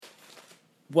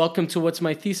Welcome to What's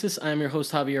My Thesis. I'm your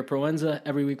host, Javier Proenza.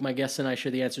 Every week, my guests and I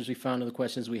share the answers we found to the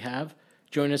questions we have.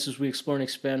 Join us as we explore and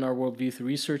expand our worldview through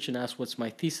research and ask what's my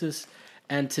thesis.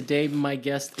 And today, my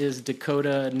guest is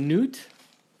Dakota Newt.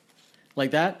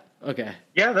 Like that? Okay.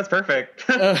 Yeah, that's perfect.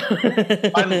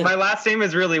 My last name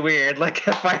is really weird. Like,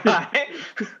 FYI.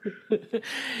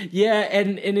 Yeah,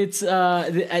 and it's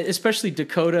especially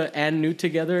Dakota and Newt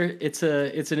together. It's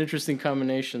an interesting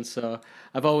combination. So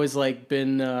I've always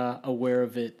been aware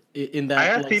of it in that. I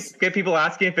have get people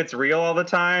asking if it's real all the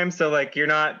time. So like, you're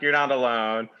not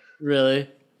alone. Really.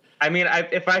 I mean,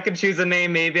 if I could choose a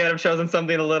name, maybe I'd have chosen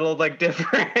something a little like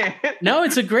different. No,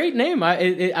 it's a great name.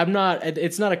 I'm not.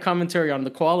 It's not a commentary on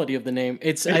the quality of the name.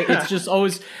 It's just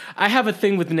always. I have a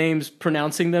thing with names,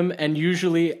 pronouncing them, and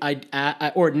usually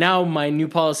or now my new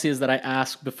policy is that I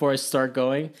ask before I start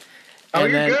going. Oh,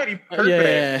 you're good. You're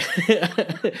perfect.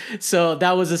 Yeah. So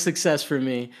that was a success for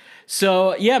me.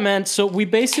 So yeah, man. So we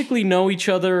basically know each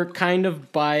other kind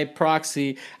of by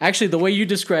proxy. Actually, the way you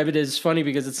describe it is funny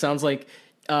because it sounds like.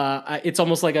 It's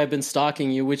almost like I've been stalking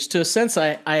you, which to a sense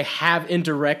I have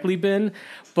indirectly been,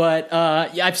 but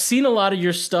I've seen a lot of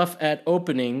your stuff at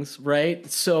openings, right?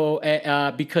 So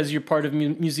because you're part of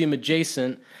Museum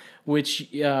Adjacent,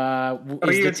 which you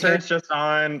would search just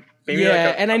on maybe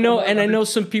and I know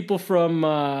some people from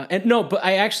but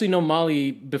I actually know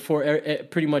Molly before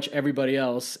pretty much everybody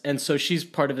else, and so she's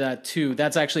part of that too.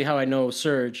 That's actually how I know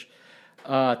Serge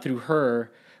through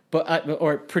her. But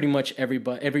or pretty much every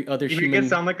other human. You can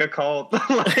sound like a cult. But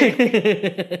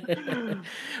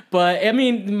I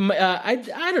mean, I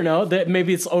don't know that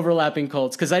maybe it's overlapping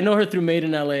cults because I know her through Made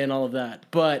in LA and all of that.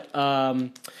 But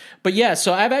yeah,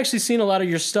 so I've actually seen a lot of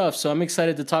your stuff, so I'm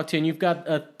excited to talk to you. And you've got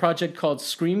a project called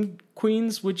Scream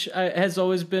Queens, which has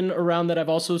always been around that I've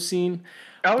also seen.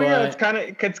 Oh yeah, it's kind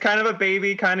of a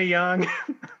baby, kind of young.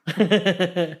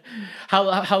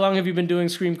 How long have you been doing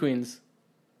Scream Queens?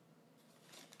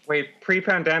 Wait,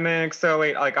 pre-pandemic, so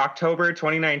like October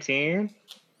 2019.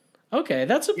 Okay,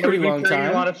 that's a pretty long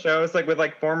time. A lot of shows like with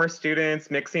like former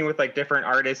students mixing with like different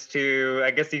artists too.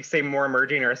 I guess you could say more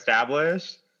emerging or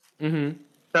established. Mm-hmm.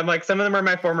 Some of them are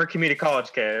my former community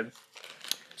college kids.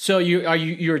 So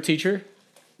you're a teacher?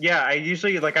 Yeah, I'm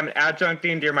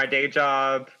adjuncting during my day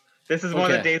job. This is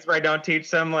one of the days where I don't teach,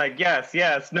 so I'm like, yes,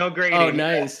 no grading. Oh,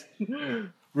 nice.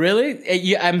 Really?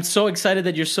 Yeah, I'm so excited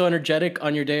that you're so energetic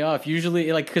on your day off. Usually,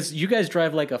 because you guys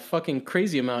drive like a fucking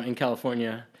crazy amount in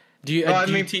California. Do you?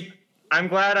 I'm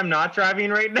glad I'm not driving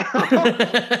right now.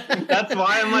 That's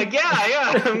why I'm like,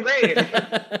 yeah, I'm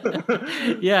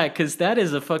great. Yeah, because that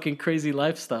is a fucking crazy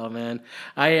lifestyle, man.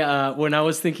 When I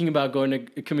was thinking about going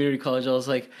to community college, I was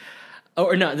like,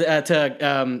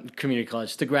 to community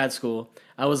college, to grad school.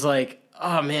 I was like,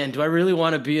 oh man, do I really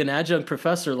want to be an adjunct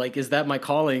professor? Like, is that my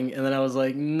calling? And then I was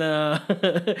like, nah,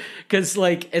 because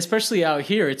especially out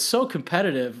here, it's so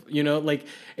competitive.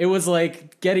 It was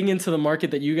like getting into the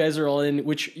market that you guys are all in,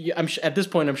 which at this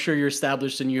point I'm sure you're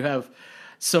established and you have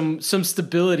some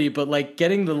stability. But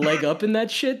getting the leg up in that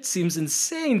shit seems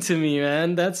insane to me,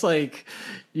 man. That's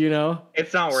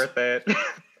it's not worth it.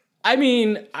 I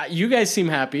mean, you guys seem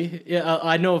happy. Yeah,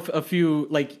 I know a few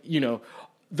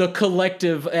the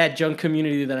collective adjunct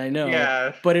community that I know.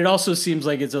 Yeah. But it also seems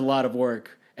like it's a lot of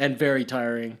work and very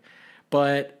tiring.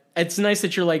 But it's nice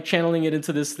that you're channeling it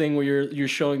into this thing where you're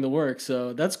showing the work.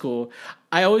 So that's cool.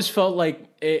 I always felt like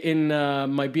in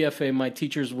my BFA, my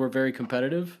teachers were very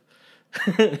competitive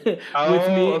with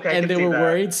me, and they were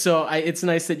worried. So it's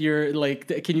nice that you're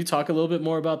can you talk a little bit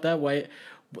more about that? Why,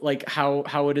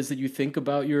 how it is that you think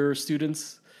about your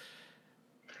students?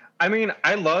 I mean,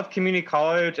 I love community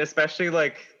college, especially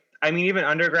even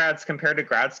undergrads compared to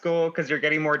grad school, because you're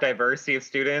getting more diversity of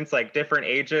students, like different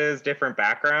ages, different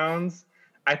backgrounds.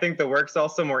 I think the work's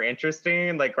also more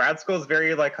interesting. Like grad school is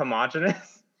very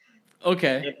homogenous.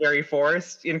 Okay. It's very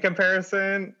forced in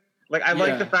comparison. I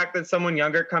like the fact that someone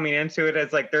younger coming into it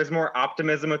is there's more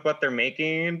optimism with what they're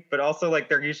making, but also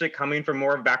they're usually coming from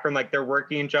more of a background, they're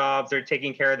working jobs, they're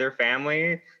taking care of their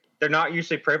family. They're not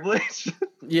usually privileged.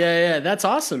 Yeah, that's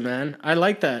awesome, man. I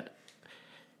like that.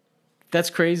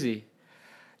 That's crazy.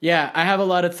 Yeah, I have a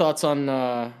lot of thoughts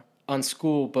on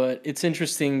school, but it's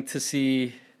interesting to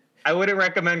see. I wouldn't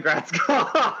recommend grad school.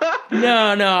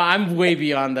 No, I'm way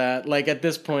beyond that. At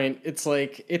this point, it's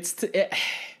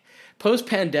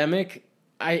post-pandemic.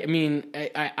 I mean,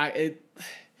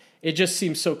 it just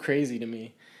seems so crazy to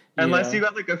me. Unless you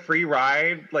got a free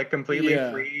ride, completely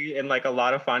free and a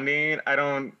lot of funding, I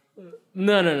don't.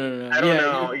 No. I don't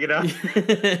know,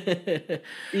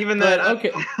 Even that.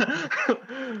 Okay.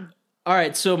 All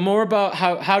right, so more about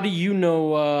how do you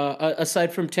know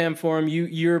aside from Tamform,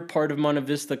 you're part of Monta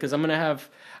Vista because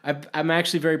I'm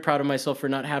actually very proud of myself for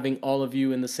not having all of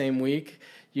you in the same week.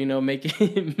 You know,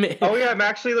 making Oh yeah, I'm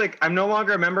actually like I'm no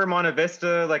longer a member of Monta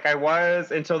Vista like I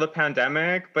was until the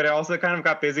pandemic, but I also kind of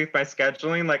got busy with my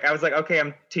scheduling. Like I was like, okay,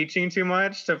 I'm teaching too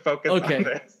much to focus on okay.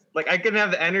 this. Like I couldn't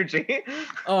have the energy.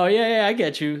 Oh yeah, I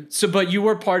get you. So, but you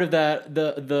were part of that.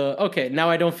 The okay. Now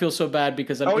I don't feel so bad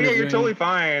because I'm Oh yeah, you're totally interviewing.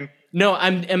 fine. No,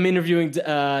 I'm interviewing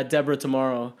Deborah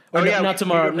tomorrow, or Oh yeah, not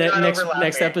tomorrow. we're not Next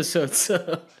overlapping. episode.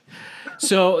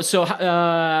 So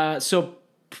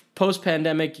post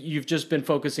pandemic, you've just been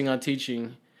focusing on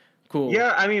teaching. Cool.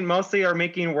 Yeah, I mean, mostly are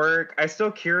making work. I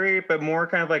still curate, but more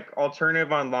kind of like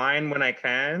alternative online when I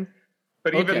can.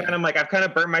 But even Okay. then, I'm like, I've kind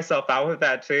of burnt myself out with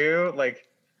that too. Like,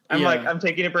 Yeah, I'm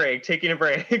taking a break, taking a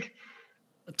break.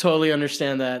 totally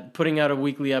understand that. Putting out a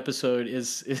weekly episode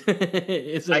is a I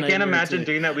can't nightmare imagine too.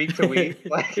 doing that week to week.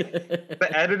 Like the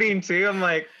editing too. I'm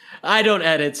like, I don't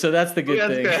edit, so that's the oh, good yeah,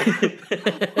 that's thing.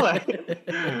 good.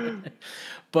 Like,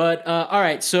 But all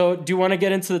right, so do you want to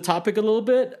get into the topic a little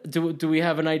bit? Do we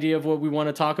have an idea of what we want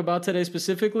to talk about today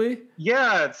specifically?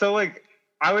 yeah. So like,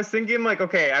 I was thinking like,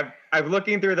 okay, I'm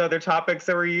looking through the other topics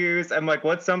that were used. I'm like,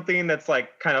 what's something that's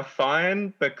like kind of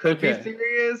fun but could be Okay.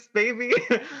 serious, maybe,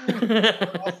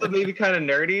 but also maybe kind of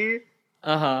nerdy.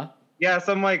 Uh-huh. Yeah,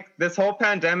 so I'm like, this whole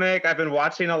pandemic, I've been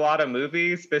watching a lot of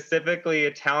movies, specifically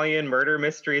Italian murder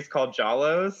mysteries called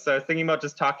Giallos. So I was thinking about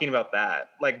just talking about that,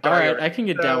 like All Dario right, I can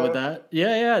get down with Argento. that.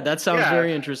 Yeah, that sounds Yeah.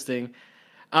 very interesting.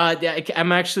 Yeah,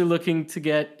 I'm actually looking to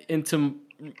get into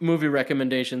movie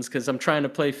recommendations because I'm trying to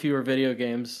play fewer video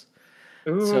games.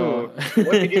 Ooh, So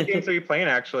what video games are you playing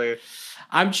actually?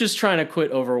 I'm just trying to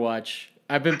quit Overwatch.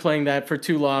 I've been playing that for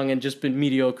too long and just been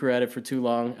mediocre at it for too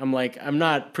long. I'm like, I'm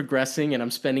not progressing and I'm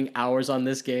spending hours on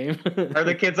this game. Are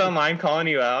the kids online calling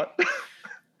you out?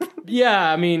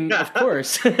 Yeah, I mean, of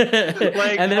course. and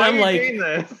Like, then why are I'm you doing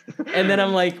like,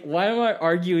 this? why am I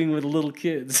arguing with little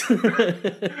kids? Put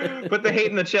the hate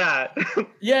in the chat.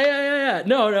 Yeah.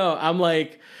 No. I'm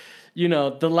like,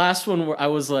 the last one where I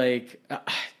was like,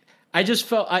 I just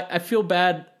felt I feel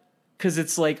bad because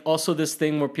it's like also this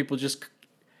thing where people just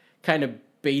kind of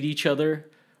bait each other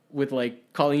with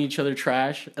like calling each other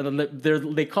trash, and then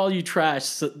they call you trash,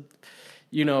 so,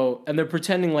 and they're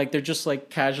pretending like they're just like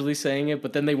casually saying it,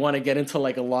 but then they want to get into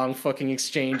like a long fucking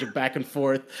exchange of back and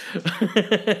forth. And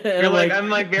You're I'm like, like, I'm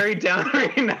like very down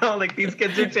right now. Like these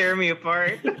kids are tearing me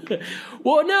apart.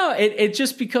 well, no, it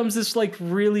just becomes this like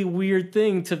really weird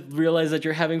thing to realize that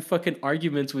you're having fucking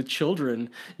arguments with children,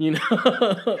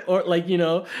 or like,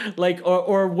 like,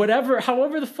 or whatever,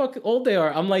 however the fuck old they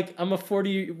are. I'm like, I'm a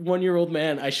 41-year-old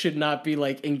man. I should not be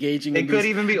like engaging They in could these.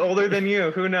 even be older than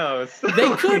you. Who knows? They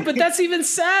could, but that's even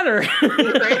sadder.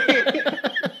 Right?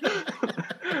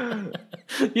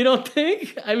 You don't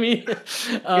think? I mean, It's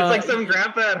like some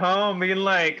grandpa at home being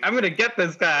like, I'm gonna get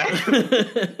this guy.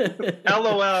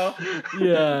 LOL.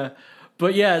 yeah,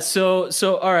 but yeah. So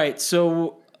all right.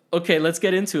 So okay, let's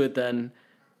get into it then.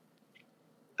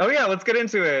 Oh yeah, let's get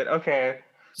into it. Okay.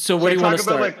 So Should what I do you want to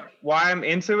talk about start? like why I'm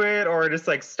into it or just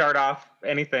like start off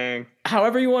anything?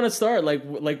 However you want to start, like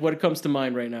what comes to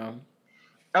mind right now.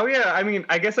 Oh yeah, I mean,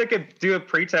 I guess I could do a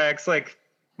pretext. Like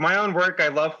my own work, I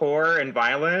love horror and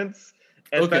violence.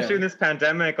 And especially Okay. in this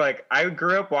pandemic, like I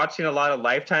grew up watching a lot of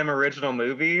Lifetime original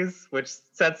movies, which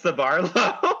sets the bar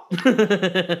low.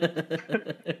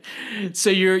 So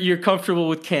you're comfortable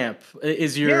with camp?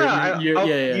 Is your Yeah,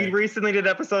 yeah. you recently did an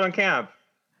episode on camp.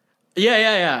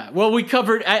 Yeah. Well, we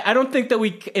covered. I don't think that we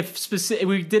did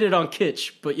it on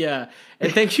Kitsch, but yeah.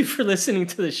 And thank you for listening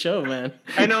to the show, man.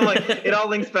 I know, like it all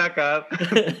links back up.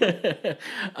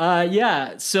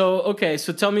 Yeah. So okay.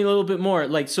 So tell me a little bit more.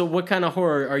 Like, so what kind of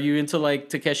horror are you into? Like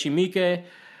Takeshi Miike,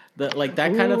 that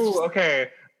kind of. Ooh, okay.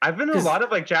 I've been in a 'Cause- lot of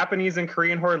like Japanese and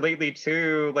Korean horror lately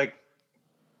too. Like,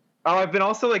 oh, I've been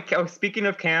also like, oh, speaking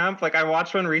of camp, like I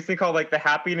watched one recently called like The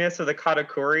Happiness of the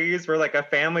Katakuris, where like a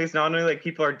family's not only like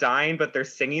people are dying, but they're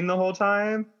singing the whole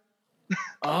time.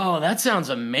 Oh, that sounds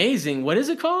amazing. What is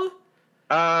it called?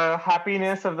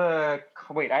 Happiness of the,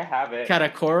 wait, I have it.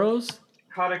 Katakoros?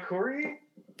 Katakuri?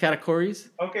 Katakoris?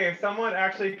 Okay, if someone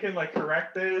actually can like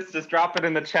correct this, just drop it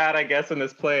in the chat, I guess, when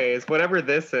this plays. Whatever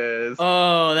this is.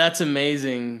 Oh, that's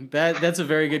amazing. That's a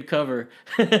very good cover.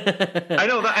 I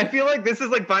know that I feel like this is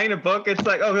like buying a book. It's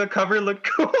like, oh, the cover looked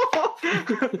cool.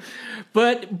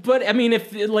 But I mean,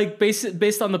 if like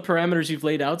based on the parameters you've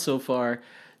laid out so far.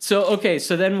 So okay,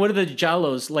 so then what are the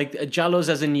Jalos? Like Jalos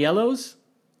as in yellows?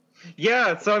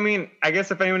 Yeah, so I mean, I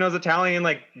guess if anyone knows Italian,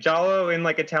 like giallo in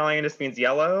like Italian just means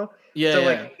yellow. Yeah, So yeah.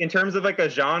 like in terms of like a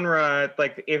genre,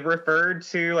 like it referred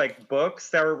to like books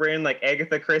that were written like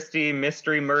Agatha Christie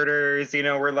mystery murders,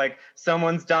 where like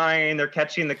someone's dying, they're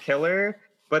catching the killer.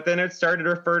 But then it started to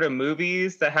refer to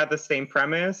movies that had the same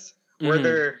premise, where Mm-hmm.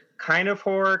 they're kind of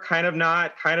horror, kind of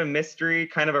not, kind of mystery,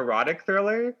 kind of erotic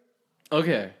thriller.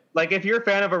 Okay. Like if you're a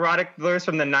fan of erotic thrillers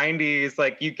from the 90s,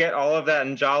 like you get all of that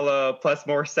in Giallo plus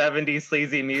more 70s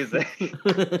sleazy music.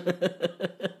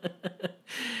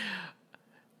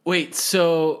 Wait,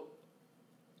 so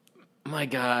my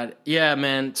God. Yeah,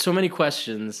 man. So many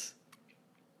questions.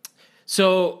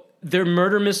 So they're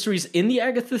murder mysteries in the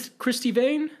Agatha Christie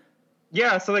vein?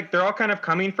 Yeah, so like they're all kind of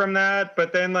coming from that,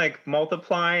 but then like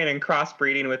multiplying and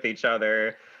crossbreeding with each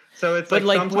other. So it's But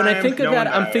like like when I sometimes think of no one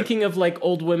that, I'm dies. thinking of like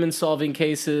old women solving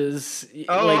cases.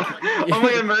 Oh, Like, oh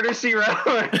my God, Murder She Wrote.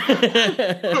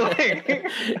 Like,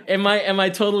 am I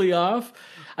totally off?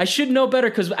 I should know better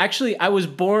because actually I was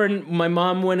born. My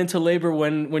mom went into labor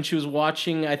when she was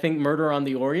watching, I think, Murder on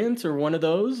the Orient or one of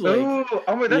those. Like,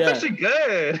 oh my, that's yeah. actually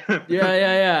good.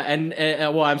 Yeah. And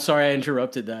well, I'm sorry I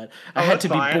interrupted that. I Oh, had that's to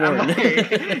be fine. I'm born.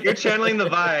 like, you're channeling the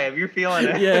vibe. You're feeling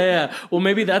Yeah, it. yeah. Well,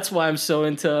 maybe that's why I'm so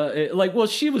into like. Well,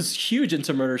 she was huge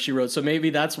into Murder She Wrote, so maybe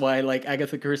that's why like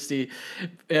Agatha Christie.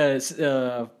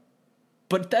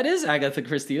 But that is Agatha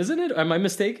Christie, isn't it? Am I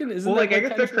mistaken? Isn't Well, that like like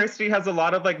kind Agatha of thing? Christie has a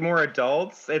lot of like more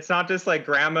adults. It's not just like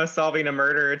grandma solving a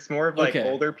murder. It's more of like Okay.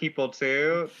 older people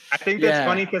too. I think that's Yeah.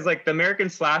 funny because like the American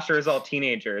slasher is all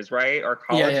teenagers, right? Or Yeah.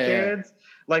 college Yeah. Yeah. kids.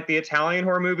 Like the Italian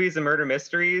horror movies and murder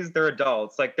mysteries, they're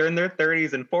adults. Like they're in their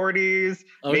 30s and 40s.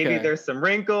 Maybe Okay. there's some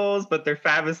wrinkles, but they're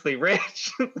fabulously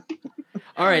rich.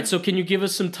 All right. So, can you give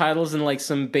us some titles and like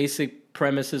some basic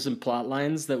premises and plot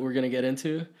lines that we're gonna get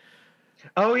into?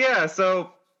 Oh yeah,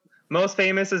 so most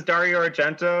famous is Dario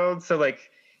Argento. So like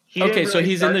he didn't Okay. So really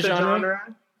he's in the start the genre.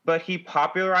 genre, but he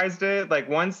popularized it. Like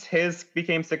once his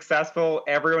became successful,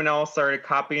 everyone else started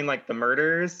copying like the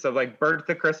murders. So like Bird with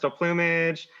the Crystal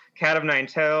Plumage, Cat of Nine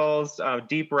Tails,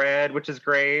 Deep Red, which is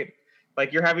great.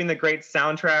 Like you're having the great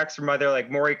soundtracks from either like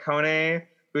Morricone,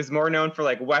 who's more known for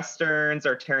like westerns,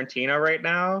 or Tarantino right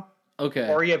now,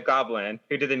 Okay. or you have Goblin,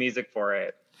 who did the music for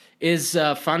it. Is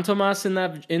Fantomas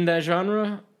in that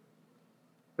genre?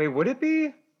 Wait, would it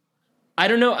be? I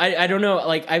don't know. I don't know.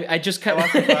 Like I just I kind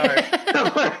lost the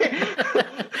plot.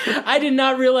 I did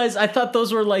not realize. I thought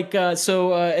those were like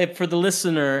if for the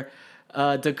listener,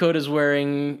 Dakota's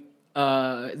wearing.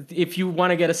 If you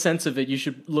want to get a sense of it, you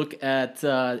should look at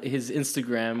his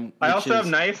Instagram, I which also have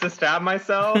is. knives to stab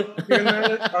myself doing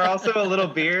this, or also a little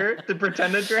beer to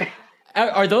pretend to drink.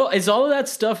 Is all of that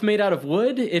stuff made out of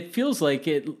wood? It feels like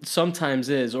it sometimes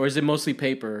is, or is it mostly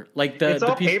paper? Like It's the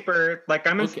all piece. paper. Like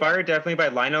I'm Okay. inspired definitely by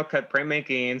lino cut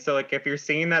printmaking. So like if you're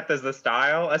seeing that there's the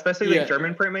style, especially like Yeah.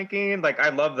 German printmaking, like I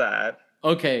love that.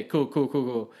 Okay.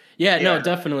 Cool. Yeah. No. Yeah.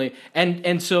 Definitely.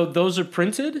 And so those are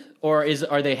printed, or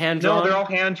are they hand No, they're drawn? all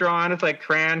hand drawn. It's like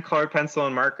crayon, colored pencil,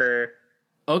 and marker.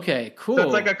 Okay. So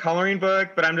it's like Cool. a coloring book,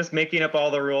 but I'm just making up all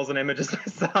the rules and images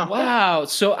myself. Wow.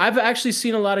 So I've actually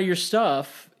seen a lot of your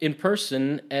stuff in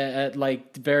person at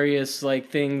like various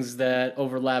like things that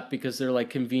overlap because they're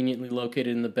like conveniently located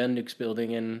in the Bendix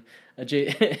building and and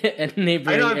I know.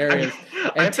 neighboring areas.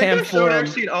 I And think Tam I've shown Forum.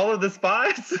 actually all of the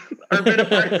spots or been a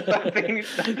part of something.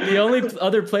 The only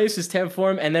other place is Tam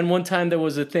Forum, and then one time there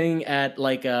was a thing at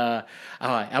like I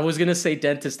was gonna say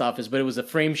dentist office, but it was a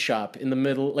frame shop in the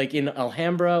middle, like in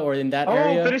Alhambra or in that Oh,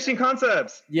 area. finishing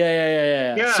concepts.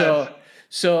 Yeah. Yes.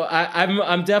 So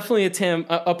I'm definitely a Tam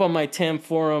up on my Tam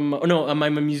Forum. Oh, no, on my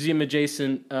museum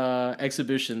adjacent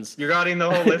exhibitions. You're writing the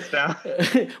whole list down.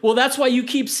 Well, that's why you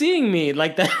keep seeing me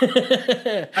like that.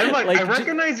 I'm like, I Like,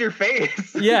 recognize your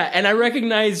face. yeah, and I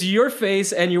recognize your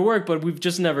face and your work, but we've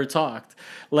just never talked.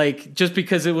 Like, just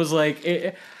because it was like,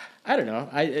 I don't know.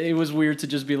 It was weird to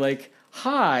just be like,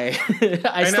 hi.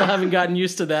 I still know. haven't gotten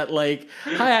used to that. Like,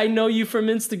 hi, I know you from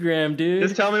Instagram, dude.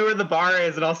 Just tell me where the bar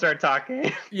is and I'll start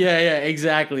talking. Yeah,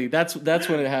 exactly. That's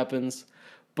when it happens.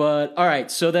 But all right,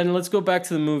 so then let's go back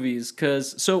to the movies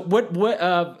cuz so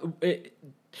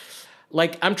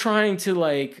like I'm trying to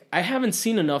like I haven't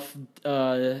seen enough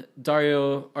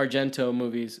Dario Argento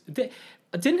movies.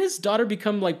 Didn't his daughter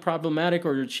become like problematic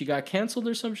or she got canceled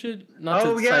or some shit? Not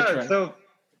Oh to yeah. sidetrack. So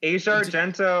Asia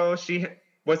Argento, she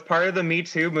was part of the Me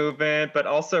Too movement, but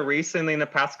also recently in the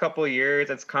past couple of years,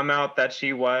 it's come out that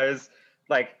she was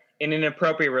like in an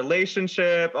inappropriate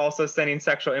relationship, also sending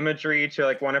sexual imagery to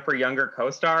like one of her younger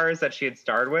co-stars that she had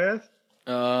starred with.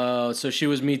 So she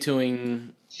was Me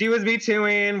Tooing. She was Me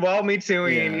Tooing while Me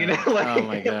Tooing, you Yeah. know, like. Oh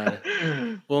my god.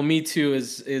 Well, Me Too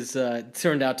is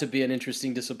turned out to be an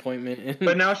interesting disappointment in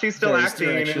But now she's still various acting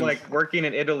and directions. like working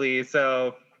in Italy,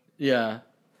 so Yeah.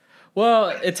 Well,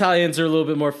 Italians are a little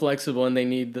bit more flexible and they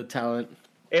need the talent.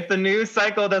 if the news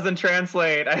cycle doesn't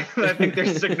translate, I think they're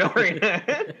just ignoring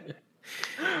it.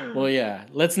 Well, yeah.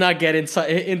 Let's not get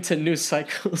into news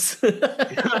cycles.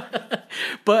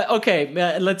 But okay,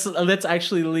 let's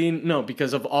actually lean no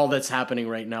because of all that's happening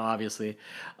right now. Obviously,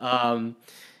 um,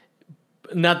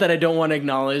 not that I don't want to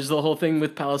acknowledge the whole thing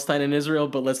with Palestine and Israel,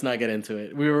 but let's not get into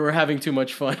it. We were having too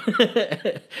much fun.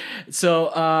 So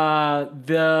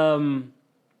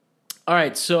all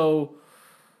right. So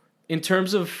in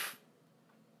terms of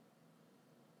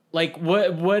like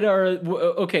what are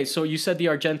okay, so you said the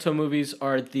Argento movies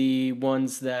are the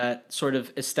ones that sort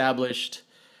of established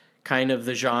kind of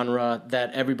the genre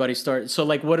that everybody started. So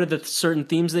like what are the certain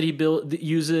themes that he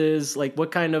uses? Like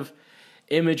what kind of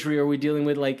imagery are we dealing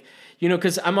with? Like, you know,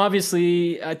 because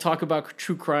I talk about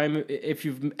true crime if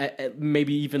you've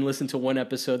maybe even listened to one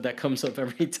episode that comes up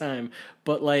every time,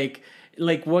 but like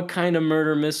what kind of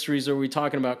murder mysteries are we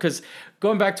talking about? Because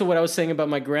going back to what I was saying about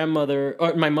my grandmother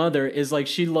or my mother is like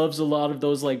she loves a lot of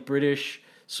those like British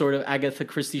sort of Agatha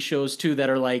Christie shows too that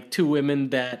are like two women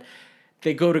that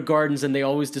they go to gardens and they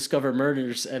always discover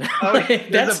murders, and Oh, like,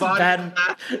 there's that's a body.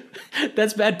 bad.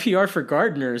 That's bad PR for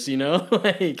gardeners, you know.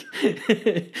 Like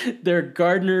they're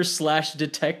gardeners slash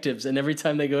detectives, and every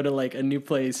time they go to like a new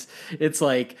place, it's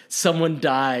like someone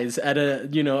dies at a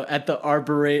at the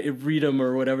arboretum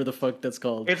or whatever the fuck that's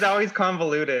called. It's always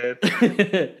convoluted.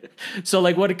 So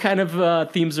like, what kind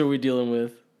of themes are we dealing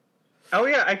with? Oh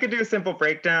yeah, I could do a simple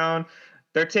breakdown.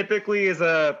 There typically is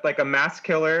a mass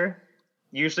killer,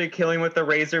 usually killing with a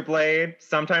razor blade,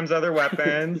 sometimes other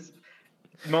weapons.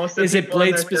 Most of Is the it people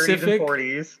in blade their 30s and specific?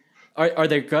 40s. Are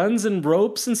there guns and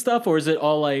ropes and stuff, or is it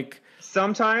all like?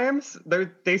 Sometimes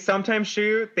they sometimes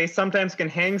shoot, they sometimes can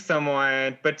hang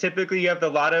someone, but typically you have a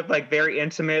lot of like very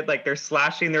intimate, like they're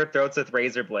slashing their throats with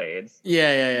razor blades,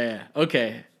 Yeah.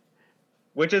 Okay.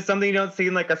 which is something you don't see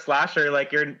in like a slasher.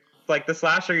 Like you're like the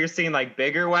slasher, you're seeing like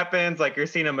bigger weapons, like you're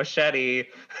seeing a machete.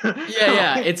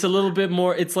 Yeah. It's a little bit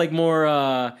more. It's like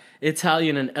more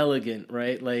Italian and elegant,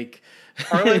 right? Like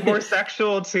Or like more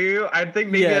sexual too. I think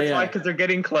maybe Yeah, that's why, yeah. because they're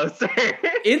getting closer.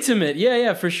 Intimate.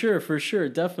 Yeah, for sure,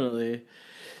 definitely.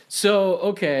 So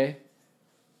okay,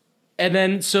 and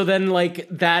then like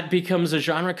that becomes a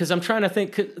genre because I'm trying to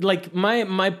think like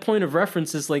my point of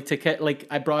reference is like like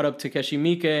I brought up Takeshi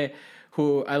Miike,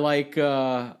 who I like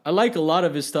a lot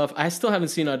of his stuff. I still haven't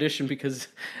seen Audition because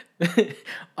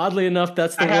oddly enough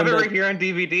that's the I one have it that right here on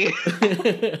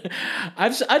DVD.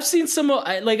 I've seen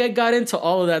I got into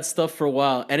all of that stuff for a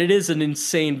while, and it is an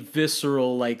insane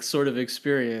visceral like sort of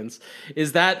experience.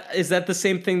 Is that the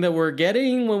same thing that we're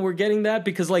getting when we're getting that?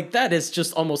 Because like that is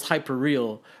just almost hyper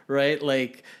real, right?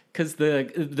 Like because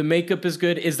the makeup is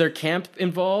good. Is there camp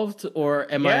involved,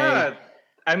 or am I? Yeah,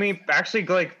 I mean, actually,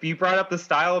 like you brought up the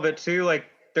style of it too. Like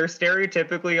they're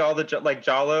stereotypically all the like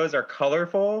Jalos are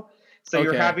colorful, so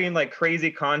you're Okay. having like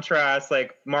crazy contrast.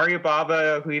 Like Mario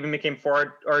Bava, who even became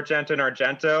Argento and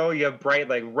Argento, you have bright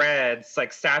like reds,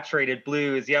 like saturated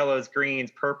blues, yellows,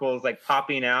 greens, purples, like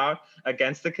popping out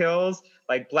against the kills,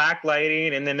 like black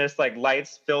lighting, and then just like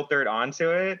lights filtered onto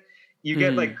it. You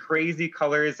get like Mhm. crazy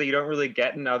colors that you don't really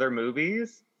get in other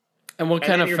movies. And what And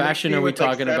kind then of you're fashion are mixing we with like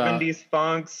talking about? 70s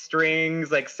funk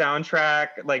strings, like soundtrack,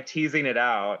 like teasing it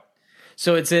out.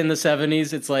 So it's in the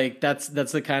 70s. It's like that's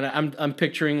the kind of I'm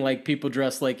picturing like people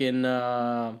dressed like in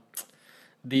the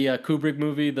Kubrick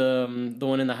movie, the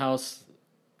one in the house,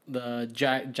 the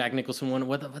Jack Nicholson one.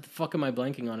 What the fuck am I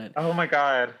blanking on it? Oh my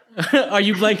God. Are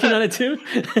you blanking on it too?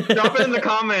 Drop it in the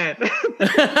comment.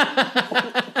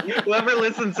 Whoever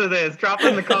listens to this, drop it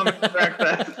in the comment. Correct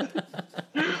that.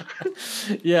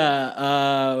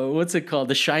 Yeah, what's it called?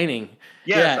 The Shining.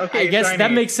 Yes, Yeah, okay, I guess that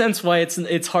Shining. makes sense why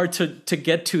it's hard to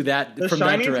get to that The from that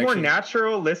Shining's more direction.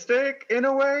 naturalistic in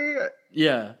a way.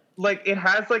 Yeah. Like it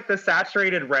has like the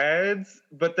saturated reds,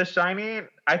 but The Shining,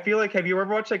 I feel like, have you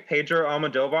ever watched like Pedro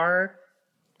Almodovar?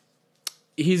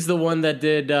 He's the one that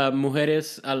did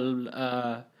Mujeres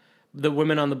the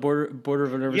women on the border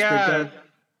of a nervous Yeah, breakdown.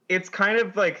 it's kind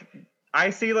of like I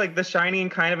see like The Shining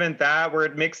kind of in that where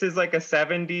it mixes like a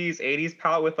 70s, 80s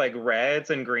palette with like reds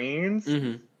and greens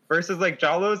Hmm. versus like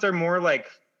Jalos are more like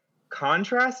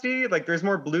contrasty. Like there's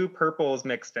more blue purples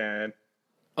mixed in.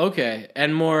 Okay,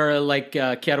 and more like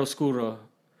chiaroscuro.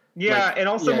 Yeah, Like, and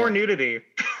also more yeah. nudity.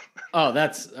 Oh,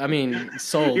 that's, I mean,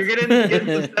 sold. You're getting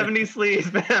some 70s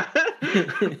sleeves, man.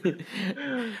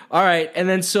 All right, and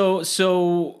then so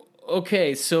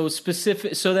okay, so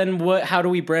specific. So then, what? How do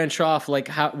we branch off? Like,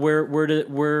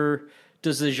 where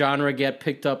does the genre get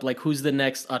picked up? Like, who's the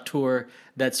next auteur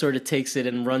that sort of takes it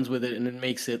and runs with it and it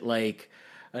makes it like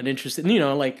an interesting? You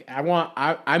know, like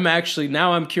I'm actually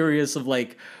now I'm curious of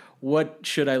like what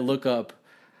should I look up?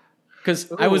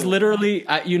 Because I was literally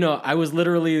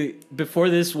before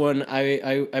this one,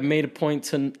 I made a point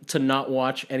to not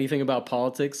watch anything about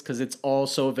politics because it's all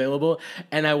so available,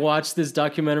 and I watched this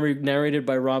documentary narrated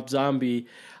by Rob Zombie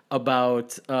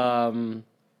about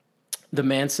the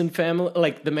Manson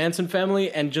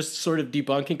family, and just sort of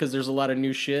debunking because there's a lot of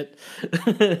new shit.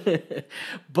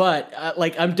 But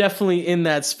like, I'm definitely in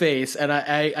that space, and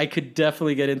I could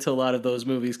definitely get into a lot of those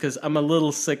movies because I'm a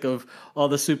little sick of all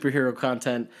the superhero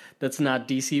content that's not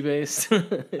DC based.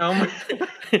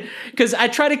 Because I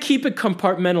try to keep it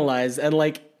compartmentalized, and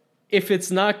like, if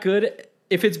it's not good,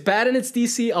 if it's bad and it's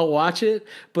DC, I'll watch it.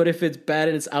 But if it's bad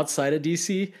and it's outside of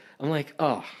DC, I'm like,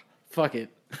 oh, fuck it.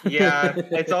 Yeah,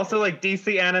 it's also like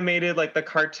DC animated, like the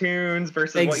cartoons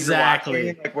versus exactly. what you're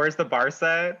watching. Like, where's the bar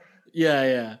set?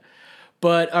 Yeah.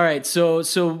 But all right, so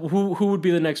who would be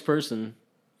the next person?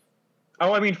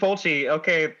 Oh, I mean Fulci.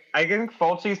 Okay, I think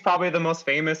Fulci's probably the most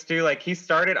famous too. Like he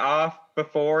started off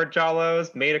before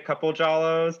Jalos, made a couple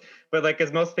Jalos, but like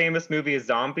his most famous movie is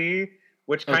Zombie,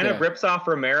 which kind of rips off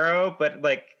Romero, but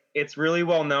like it's really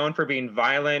well known for being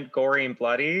violent, gory, and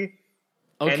bloody.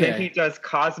 Okay. And then he does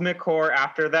cosmic horror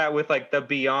after that with like The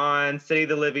Beyond, City of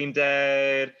the Living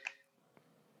Dead,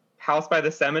 House by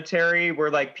the Cemetery,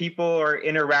 where like people are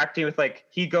interacting with like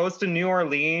he goes to New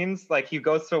Orleans, like he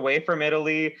goes away from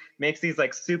Italy, makes these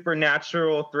like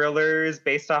supernatural thrillers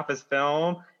based off his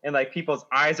film, and like people's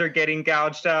eyes are getting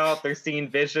gouged out, they're seeing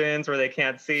visions where they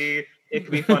can't see. It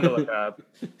could be fun to look up.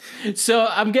 So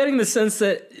I'm getting the sense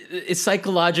that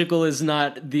psychological is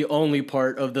not the only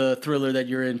part of the thriller that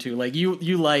you're into. Like you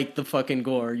like the fucking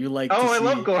gore. You like. Oh, I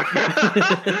love gore.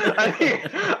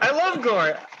 I love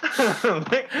gore.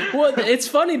 Well, it's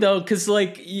funny though, because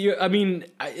like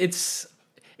it's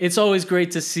always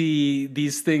great to see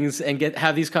these things and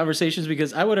have these conversations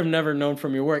because I would have never known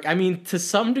from your work. I mean, to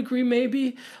some degree,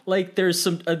 maybe like there's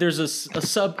a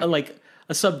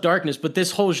sub darkness, but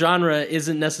this whole genre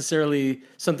isn't necessarily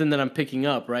something that I'm picking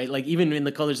up, right? Like even in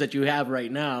the colors that you have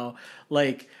right now,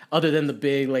 like other than the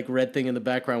big like red thing in the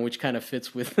background, which kind of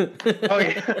fits with. Oh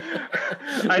yeah,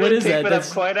 I didn't pick it up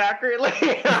quite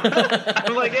accurately.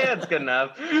 I'm like, yeah, it's good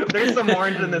enough. There's some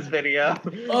orange in this video.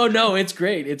 Oh no, it's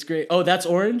great. It's great. Oh, that's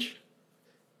orange.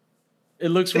 It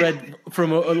looks red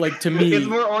from like to me. It's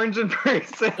more orange in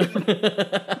person.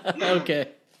 Okay,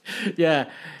 yeah.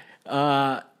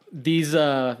 These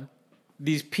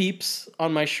peeps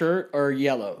on my shirt are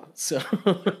yellow. So.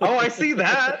 Oh, I see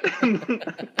that.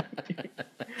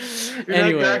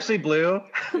 Anyway, they're actually blue.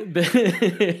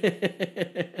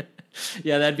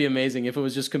 Yeah, that'd be amazing if it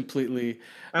was just completely.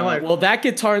 Well, that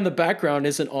guitar in the background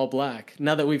isn't all black.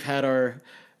 Now that we've had our,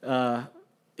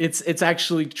 it's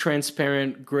actually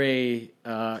transparent gray.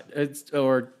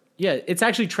 It's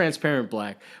actually transparent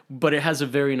black, but it has a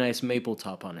very nice maple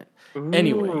top on it. Ooh.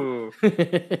 Anyway,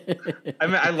 I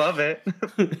mean, I love it.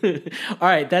 All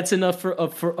right, that's enough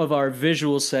of our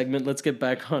visual segment. Let's get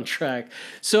back on track.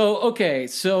 So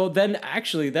then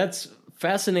actually that's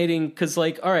fascinating because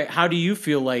like, all right, how do you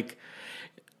feel like?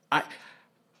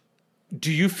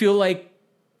 Do you feel like?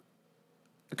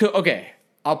 Okay,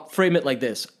 I'll frame it like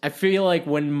this. I feel like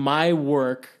when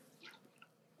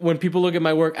people look at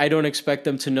my work, I don't expect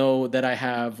them to know that I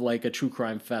have like a true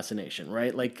crime fascination,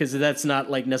 right? Like, because that's not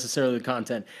like necessarily the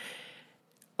content.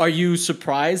 Are you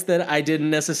surprised that I didn't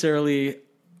necessarily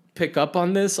pick up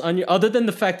on this on you, other than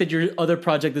the fact that your other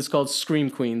project is called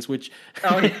Scream Queens, which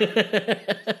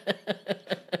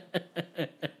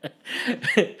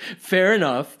fair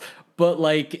enough, but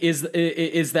like, is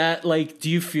that like, do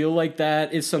you feel like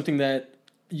that is something that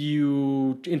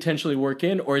you intentionally work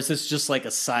in, or is this just like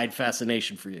a side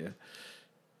fascination for you?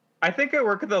 I think I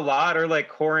work with a lot, or like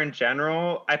horror in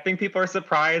general. I think people are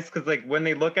surprised because like when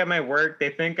they look at my work, they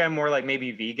think I'm more like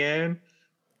maybe vegan.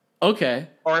 Okay.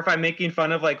 Or if I'm making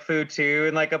fun of like food too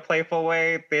in like a playful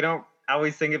way, they don't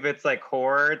always think if it's like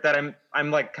horror that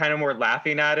I'm like kind of more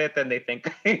laughing at it than they think.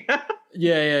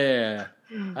 Yeah.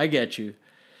 I get you.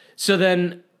 So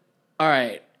then, all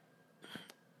right.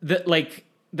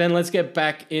 Then let's get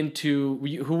back into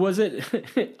who was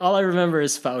it? All I remember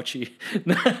is Fauci.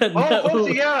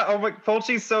 Fulci, yeah. Oh my,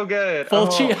 Fulci's so good.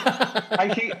 Fulci. Oh,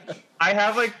 I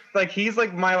have like he's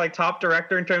like my like top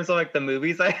director in terms of like the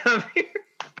movies I have here.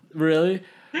 Really?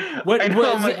 What I know.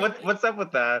 what I'm is like, it, what's up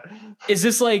with that? is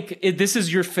this like this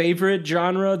is your favorite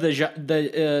genre, the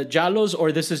giallos,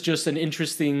 or this is just an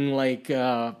interesting like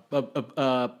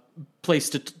place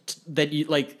that you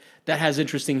like that has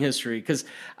interesting history? Because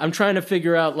I'm trying to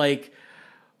figure out like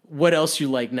what else you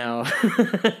like now.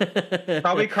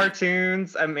 Probably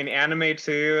cartoons. I mean, anime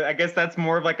too. I guess that's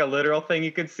more of like a literal thing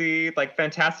you could see. Like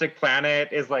Fantastic Planet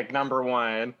is like number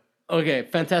one. Okay,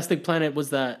 Fantastic Planet was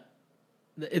that?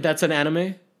 That's an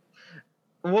anime.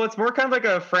 Well, it's more kind of like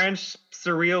a French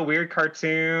surreal weird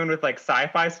cartoon with like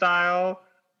sci-fi style.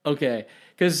 Okay,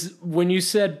 because when you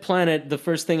said Planet, the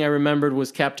first thing I remembered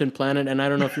was Captain Planet, and I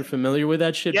don't know if you're familiar with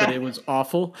that shit, but Yeah. it was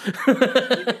awful.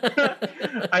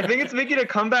 I think it's making a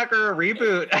comeback or a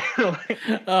reboot.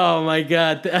 Oh my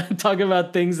god! Talk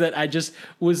about things that I just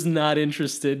was not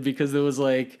interested because there was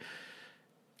like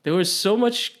there was so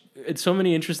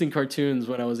many interesting cartoons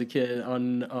when I was a kid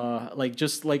on like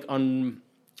just like on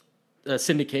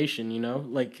syndication, you know,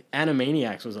 like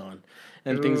Animaniacs was on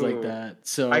and things like Ooh. that.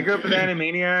 So I grew up with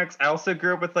Animaniacs. I also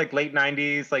grew up with like late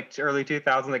 90s, like early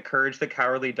 2000s, like Courage the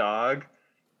Cowardly Dog.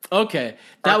 okay,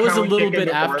 Our that was a Cowan little Chicken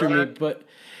bit before after me, that. but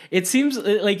it seems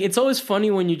like it's always funny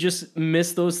when you just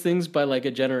miss those things by like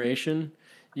a generation,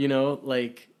 you know,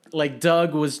 like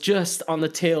Doug was just on the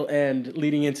tail end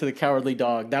leading into the Cowardly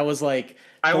Dog. That was like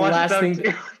I the watched last Doug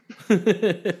thing.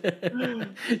 too.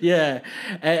 Yeah,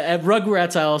 and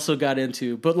Rugrats I also got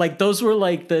into, but like those were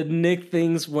like the Nick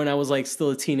things when I was like still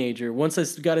a teenager. Once I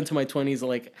got into my 20s,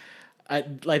 like I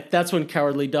like that's when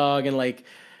Cowardly Dog and like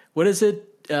what is it?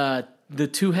 The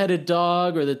two-headed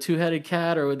dog or the two-headed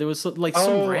cat or there was like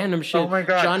some random Oh shit. my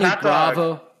God, Johnny Cat Dog.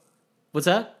 Bravo. What's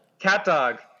that? Cat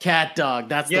Dog. Cat Dog.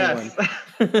 That's the Yes.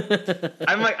 one.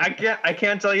 I'm like, I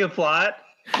can't tell you a plot.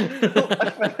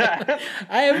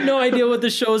 I have no idea what the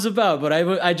show is about, but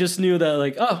I just knew that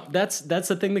like oh that's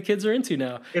the thing the kids are into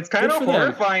now. It's kind Good of for them.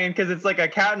 horrifying because it's like a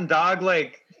cat and dog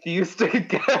like fused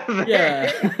together.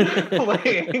 Yeah.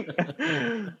 Like,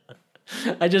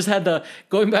 I just had the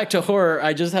going back to horror.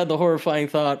 I just had the horrifying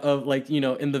thought of like you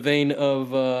know in the vein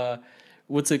of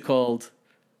what's it called,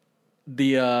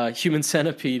 the human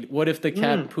centipede. What if the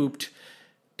cat pooped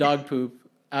dog poop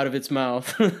out of its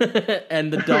mouth,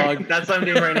 and the dog? that's what I'm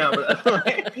doing right now.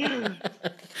 But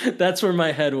That's where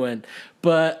my head went.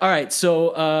 But all right,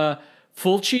 so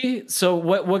Fulci. So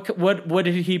what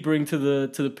did he bring to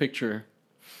the picture?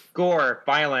 gore,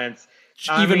 violence.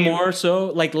 Even I mean, more so,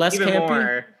 like less even campy.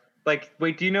 more. Like,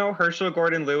 wait, do you know Herschel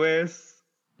Gordon Lewis?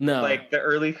 No. Like the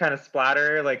early kind of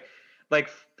splatter, like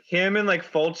him and like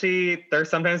Fulci, they're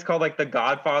sometimes called like the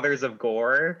godfathers of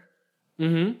gore.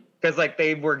 Mm-hmm. Because like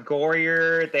they were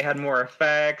gorier, they had more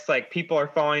effects, like people are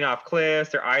falling off cliffs,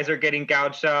 their eyes are getting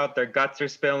gouged out, their guts are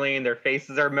spilling, their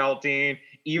faces are melting.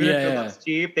 Even if it looks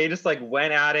cheap, they just like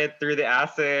went at it, threw the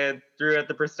acid, threw at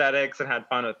the prosthetics, and had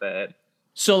fun with it.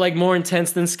 So like more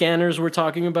intense than Scanners we're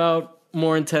talking about?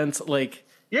 More intense like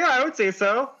Yeah, I would say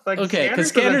so. Like okay, because Scanners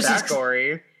Scanners isn't is that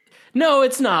gory. no,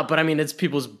 it's not. But I mean, it's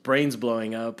people's brains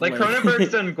blowing up. Like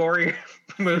Cronenberg's done gory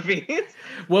movies.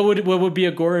 what would be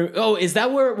a gory? Oh, is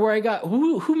that where I got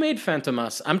who made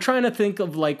Fantomas? I'm trying to think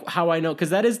of like how I know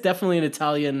because that is definitely an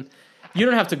Italian. You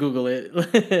don't have to Google it.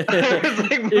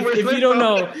 If you don't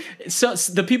know, so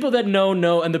the people that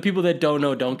know, and the people that don't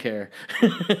know don't care.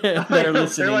 That are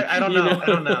listening. They're like, I don't know. I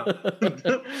don't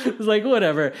know. It's like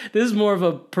whatever. This is more of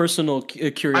a personal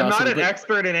curiosity. I'm not an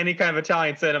expert in any kind of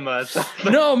Italian cinema. So.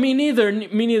 No, me neither.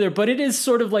 Me neither. But it is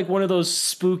sort of like one of those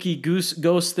spooky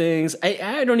ghost things.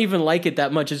 I don't even like it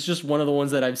that much. It's just one of the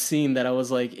ones that I've seen that I was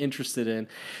like interested in.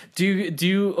 Do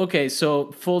you? Okay, so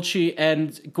Fulci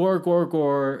and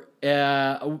gore.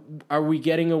 Are we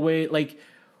getting away like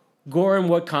gore in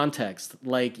what context?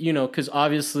 Like you know, because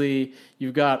obviously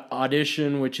you've got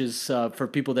Audition, which is for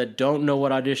people that don't know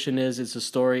what Audition is. It's a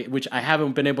story which I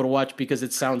haven't been able to watch because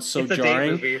it sounds so it's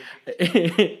jarring. A date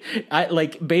movie. I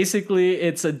like basically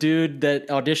it's a dude that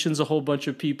auditions a whole bunch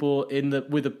of people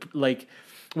with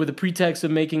a pretext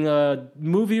of making a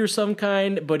movie or some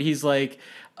kind, but he's like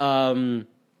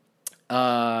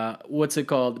what's it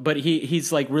called? But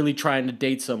he's like really trying to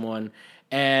date someone.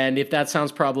 And if that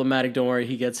sounds problematic, don't worry,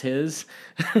 he gets his.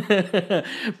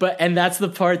 And that's the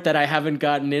part that I haven't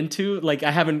gotten into. Like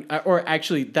I haven't, or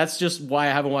actually, that's just why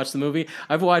I haven't watched the movie.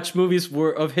 I've watched movies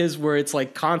of his where it's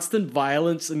like constant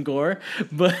violence and gore,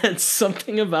 but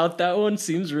something about that one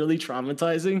seems really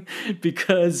traumatizing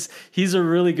because he's a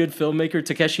really good filmmaker,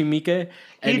 Takeshi Miike.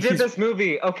 He did this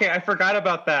movie. Okay, I forgot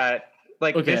about that.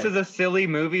 Like Okay. This is a silly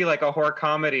movie, like a horror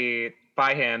comedy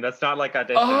by him. That's not like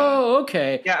audition. Oh,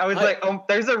 okay. Yeah, I was like, oh,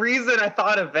 there's a reason I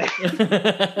thought of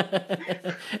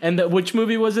it. And which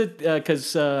movie was it?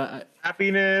 Because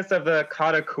Happiness of the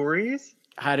Katakuris.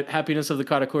 Happiness of the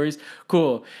Katakuris.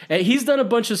 Cool. And he's done a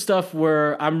bunch of stuff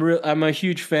where I'm a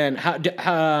huge fan.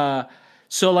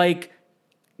 So like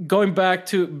going back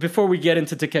to before we get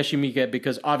into Takeshi Miike,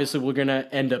 because obviously we're gonna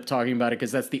end up talking about it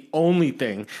because that's the only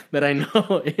thing that I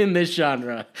know in this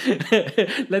genre.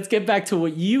 Let's get back to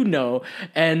what you know,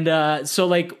 and so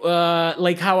like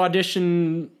how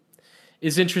Audition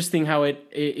is interesting, how it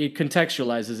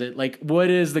contextualizes it. Like, what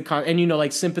is the and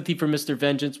like Sympathy for Mr.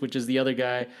 Vengeance, which is the other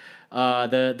guy,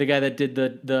 the guy that did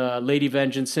the Lady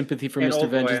Vengeance, Sympathy for Mr.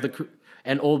 Vengeance,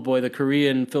 and Old Boy, the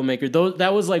Korean filmmaker.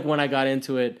 That was like when I got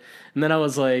into it, and then I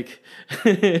was like,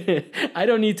 I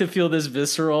don't need to feel this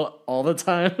visceral all the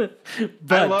time.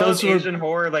 But I love Asian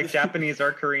horror, like Japanese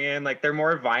or Korean, like they're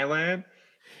more violent.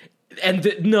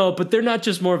 And no, but they're not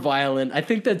just more violent. I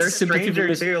think that they're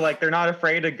stranger too. Like they're not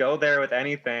afraid to go there with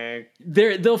anything.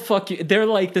 They'll fuck you. They're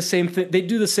like the same thing. They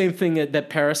do the same thing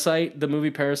that Parasite, the movie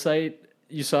Parasite.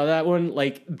 You saw that one?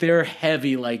 Like, they're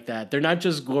heavy like that. They're not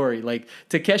just gory. Like,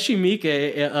 Takeshi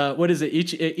Miike, what is it?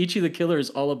 Ichi the Killer is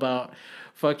all about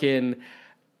fucking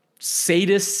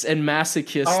sadists and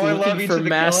masochists looking for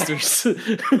masters.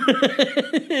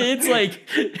 It's like,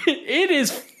 it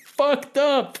is fucked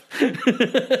up.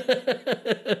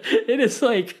 It is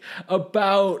like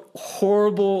about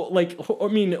horribly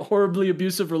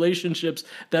abusive relationships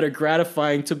that are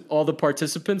gratifying to all the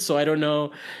participants. So I don't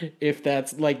know if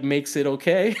that's like makes it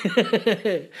okay.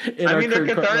 I mean, they're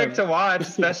cathartic to watch,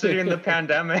 especially in the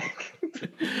pandemic.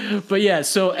 But yeah,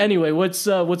 so anyway, what's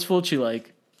Fulci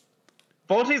like?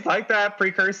 Fulci's like that,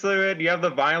 precursor to it. You have the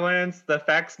violence. The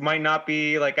effects might not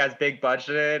be like as big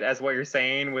budgeted as what you're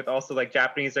saying with also like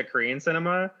Japanese or Korean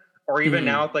cinema, or even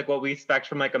now with like what we expect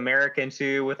from like American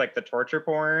too, with like the torture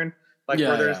porn, like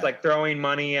where there's like throwing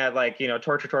money at like,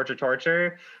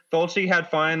 torture. Fulci had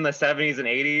fun in the 70s and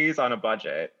 80s on a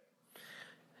budget.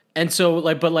 And so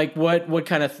what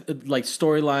kind of like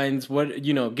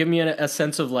storylines, give me a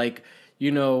sense of like,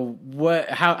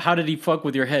 how did he fuck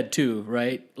with your head too,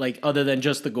 right? Like, other than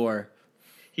just the gore.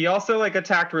 He also like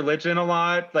attacked religion a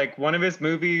lot. Like, one of his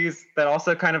movies that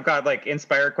also kind of got like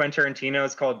inspired Quentin Tarantino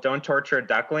is called Don't Torture a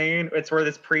Duckling. It's where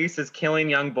this priest is killing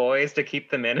young boys to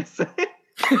keep them innocent.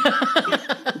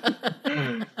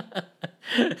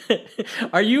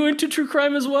 Are you into true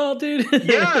crime as well, dude?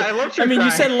 Yeah, I love true crime.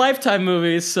 You said Lifetime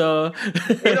movies, so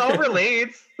it all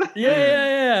relates.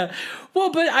 Yeah. Well,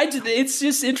 but it's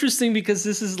just interesting because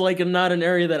this is like not an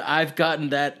area that I've gotten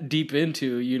that deep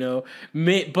into,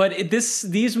 But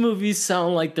these movies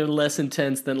sound like they're less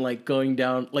intense than like going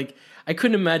down. Like, I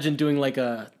couldn't imagine doing like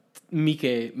a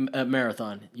Miike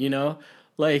marathon,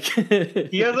 Like,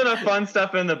 he has enough fun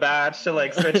stuff in the batch to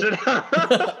like switch it up.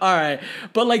 All right,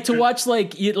 but like to watch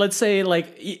like let's say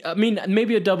like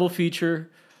maybe a double feature,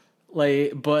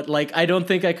 like, but like I don't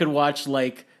think I could watch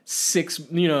like 6. How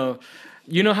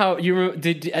do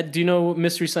you know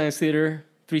Mystery Science Theater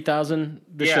 3000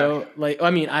 the show? Like,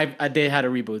 they had a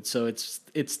reboot, so it's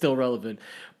still relevant,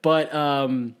 but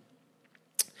on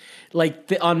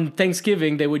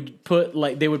Thanksgiving they would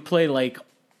play like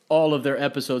all of their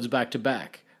episodes back to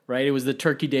back, right? It was the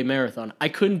Turkey Day Marathon. I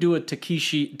couldn't do a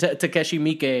Takeshi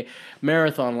Miike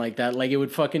marathon like that. Like, it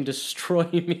would fucking destroy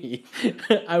me.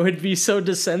 I would be so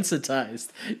desensitized,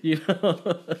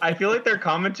 I feel like their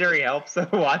commentary helps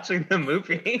watching the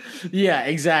movie. Yeah,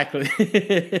 exactly.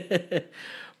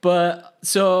 But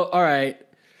so, all right.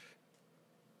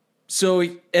 So,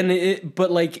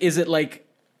 but like, is it like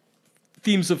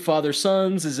themes of father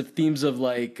sons? Is it themes of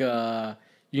like,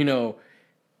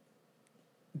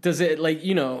 does it like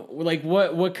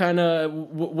what kind of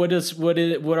what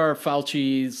are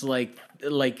Fulci's like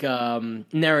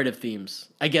narrative themes,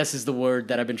 I guess, is the word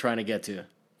that I've been trying to get to.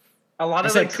 A lot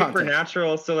of like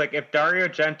supernatural. So like if Dario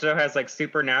Argento has like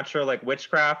supernatural like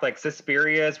witchcraft, like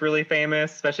Suspiria is really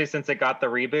famous, especially since it got the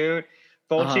reboot.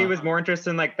 Fulci was more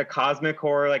interested in like the cosmic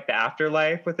horror, like the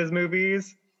afterlife with his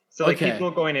movies. So like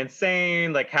people going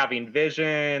insane, like having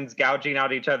visions, gouging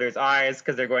out each other's eyes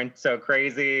because they're going so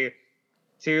crazy.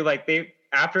 Too, like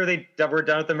after they were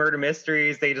done with the murder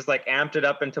mysteries, they just like amped it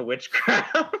up into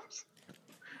witchcraft.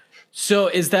 So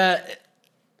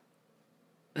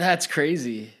that's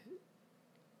crazy.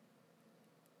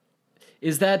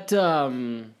 Is that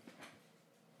I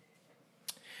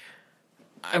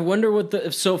wonder what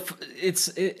I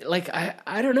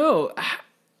don't know.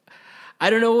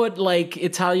 I don't know what like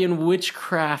Italian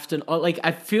witchcraft and all, like I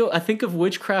think of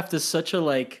witchcraft as such a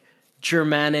like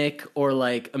Germanic or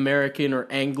like American or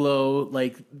Anglo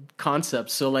like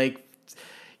concept. So like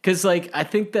Because like I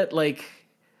think that like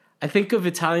I think of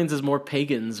Italians as more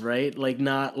pagans, right? Like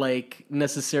not like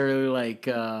necessarily like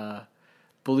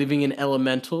believing in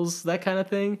elementals, that kind of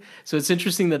thing. So it's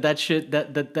interesting that that shit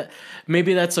that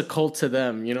maybe that's a cult to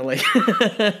them, you know, like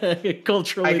I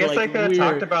culturally guess I like could have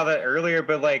talked weird. about that earlier,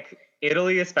 but like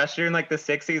Italy, especially in like the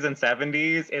 60s and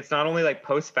 70s, it's not only like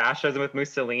post-fascism with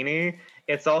Mussolini,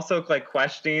 it's also like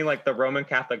questioning like the Roman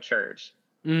Catholic Church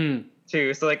Mm.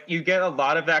 too. So like you get a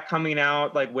lot of that coming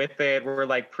out like with it, where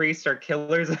like priests are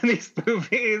killers in these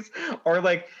movies, or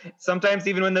like sometimes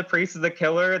even when the priest is the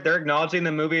killer, they're acknowledging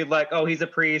the movie like, oh, he's a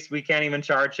priest, we can't even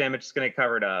charge him, it's just gonna get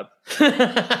covered up.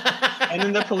 And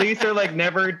then the police are like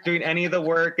never doing any of the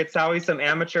work. It's always some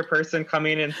amateur person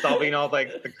coming and solving all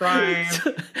like the crime.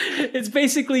 It's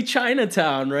basically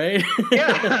Chinatown, right?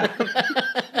 Yeah.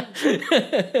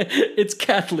 It's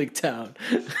Catholic town.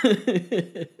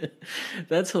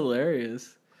 That's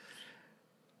hilarious.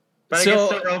 But I guess still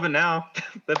So relevant now.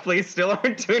 The police still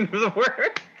aren't doing the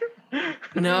work.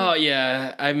 no,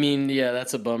 yeah, I mean, yeah,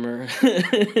 that's a bummer.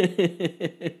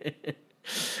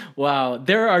 Wow,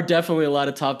 there are definitely a lot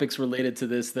of topics related to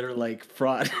this that are like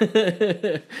fraud.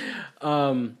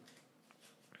 um,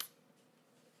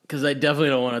 because I definitely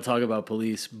don't want to talk about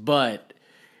police, but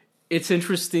it's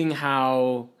interesting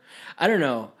how I don't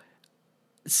know.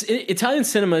 Italian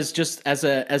cinema is just as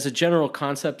a general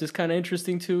concept is kind of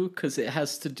interesting too because it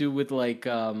has to do with like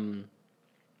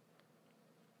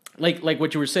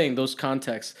what you were saying, those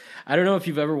contexts. I don't know if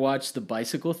you've ever watched The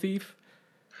Bicycle Thief.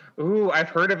 Ooh, I've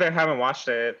heard of it, haven't watched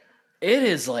it. It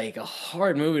is like a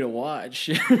hard movie to watch.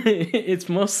 It's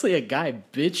mostly a guy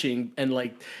bitching and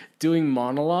like doing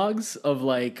monologues of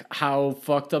like how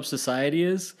fucked up society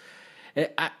is.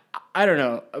 I don't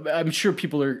know. I'm sure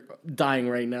people are dying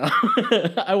right now.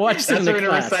 I watched it That's in what the we're gonna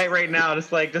class. recite right now.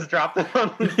 Just drop them.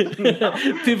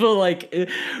 People are like,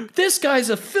 this guy's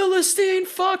a Philistine,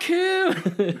 fuck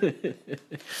him.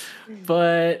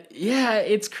 But yeah,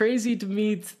 it's crazy to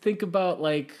me to think about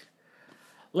like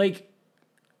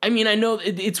I mean, I know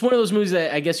it's one of those movies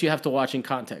that I guess you have to watch in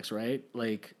context, right?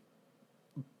 Like,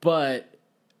 but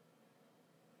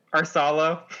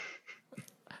Arsalo.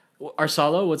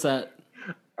 Arsalo, what's that?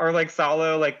 Or like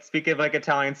Salo, like speaking of like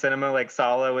Italian cinema, like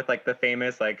Salo with like the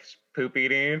famous like poop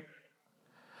eating.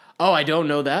 Oh, I don't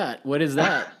know that. What is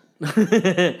that?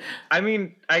 I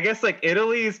mean, I guess like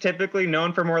Italy is typically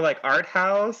known for more like art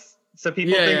house. So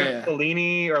people Yeah, think yeah, of yeah.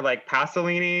 Fellini or like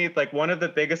Pasolini. Like one of the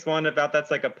biggest one about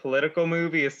that's like a political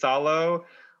movie is Salo,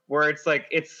 where it's like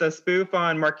it's a spoof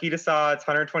on Marquis de Sade's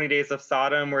 120 Days of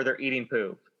Sodom, where they're eating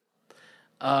poop.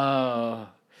 Oh,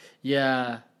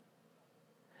 yeah.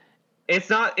 It's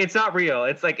not real.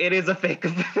 It's like it is a fake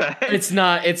effect. It's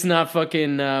not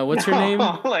fucking what's her name?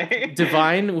 No, like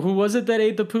Divine. Who was it that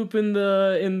ate the poop in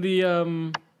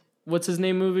the what's his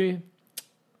name movie?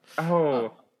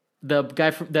 oh. The guy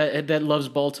that loves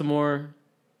Baltimore.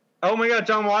 Oh my god,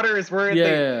 John Waters, where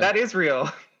Yeah. that is real.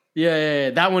 Yeah.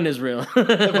 That one is real.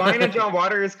 Divine and John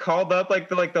Waters called up like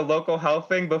the local health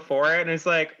thing before it, and it's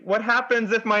like, what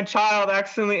happens if my child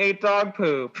accidentally ate dog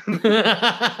poop?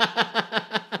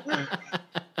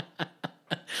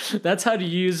 That's how to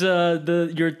use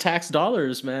your tax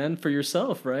dollars, man, for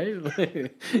yourself, right?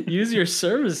 Use your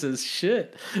services.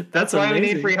 Shit, That's why we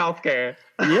need free healthcare.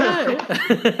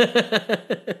 Yeah.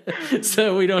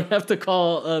 So we don't have to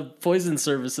call poison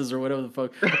services or whatever the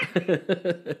fuck.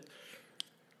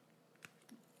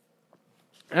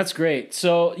 That's great.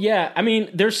 So yeah, I mean,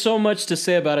 there's so much to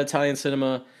say about Italian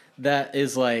cinema that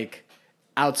is like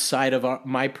outside of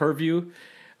my purview.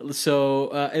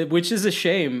 So, which is a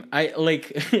shame. I like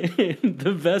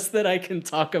the best that I can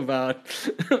talk about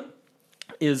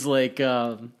is like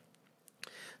the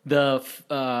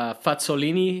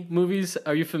Fazzolini movies.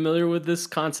 Are you familiar with this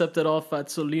concept at all,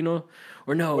 Fazzolino?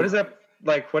 Or no? What is that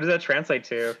like? What does that translate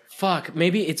to? Fuck,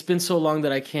 maybe it's been so long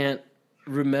that I can't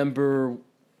remember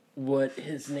what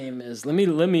his name is. Let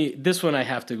me. This one I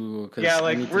have to Google because Yeah,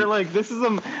 like we're like this is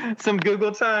some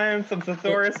Google time, some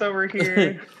thesaurus over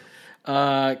here.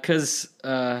 Because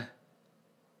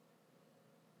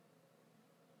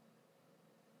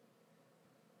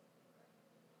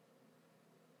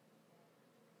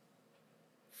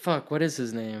fuck, what is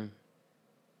his name?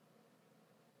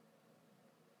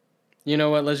 You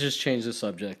know what? Let's just change the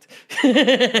subject.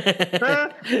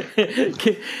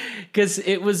 Because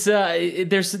it was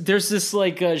there's this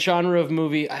like genre of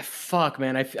movie. I fuck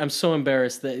man, I'm so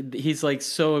embarrassed that he's like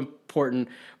so important.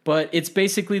 But it's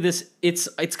basically this. It's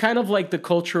kind of like the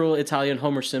cultural Italian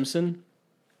Homer Simpson,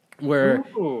 where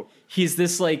Ooh. he's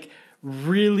this like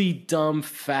really dumb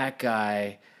fat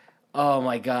guy. Oh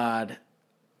my god.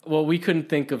 Well, we couldn't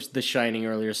think of The Shining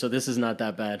earlier, so this is not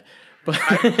that bad. But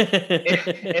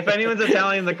if anyone's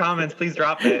Italian in the comments, please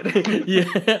drop it.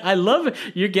 yeah, I love it.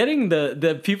 You're getting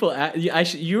the people.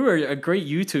 You are a great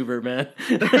YouTuber, man.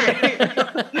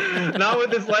 Not with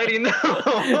this lighting,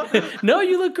 no. No,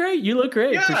 you look great. You look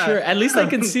great for Yeah. sure. At least I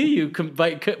can see you.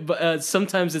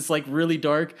 Sometimes it's like really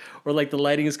dark, or like the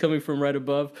lighting is coming from right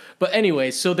above. But anyway,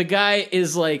 so the guy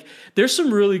is like, there's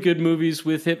some really good movies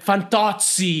with him.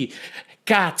 Fantozzi,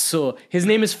 cazzo. His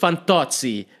name is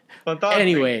Fantozzi. Fantozzi.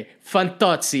 Anyway,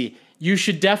 Fantozzi. You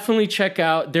should definitely check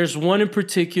out. There's one in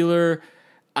particular.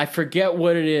 I forget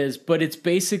what it is, but it's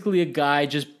basically a guy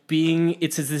just being.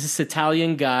 It's this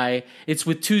Italian guy. It's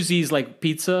with two Z's like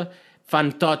pizza.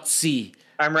 Fantozzi.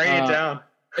 I'm writing it down.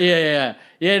 Yeah.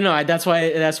 No, that's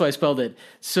why I spelled it.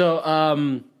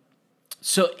 So,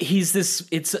 so he's this.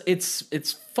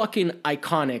 It's fucking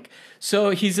iconic. So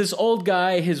he's this old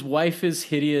guy. His wife is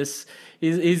hideous.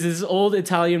 He's this old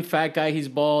Italian fat guy. He's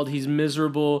bald. He's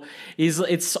miserable.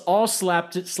 It's all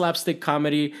slapstick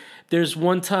comedy. There's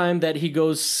one time that he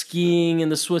goes skiing in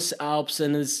the Swiss Alps,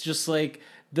 and it's just like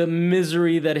the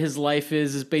misery that his life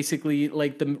is basically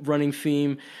like the running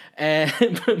theme. And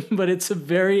but it's a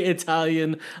very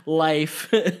Italian life.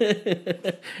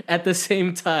 At the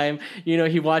same time,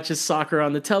 he watches soccer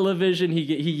on the television. He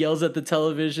yells at the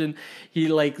television. He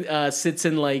like sits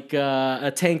in like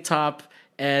a tank top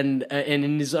and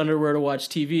in his underwear to watch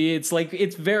TV. It's like,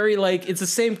 it's very like, it's the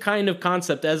same kind of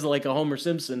concept as like a Homer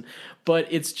Simpson, but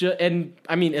it's just, and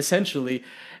I mean, essentially,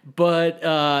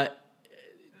 but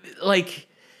like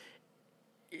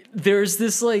there's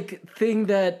this like thing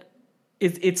that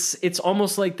it's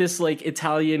almost like this like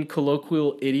Italian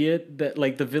colloquial idiot, that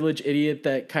like the village idiot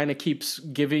that kind of keeps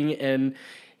giving, and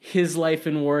his life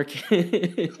and work.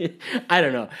 I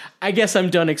don't know. I guess I'm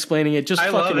done explaining it. Just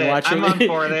fucking watch it. I'm on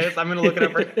for this. I'm gonna look it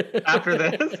up after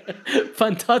this.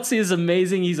 Fantozzi is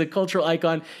amazing. He's a cultural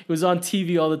icon. He was on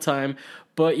TV all the time.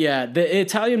 But yeah, the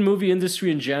Italian movie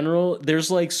industry in general, there's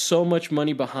like so much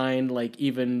money behind like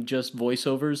even just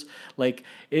voiceovers. Like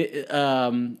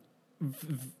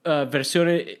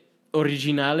versione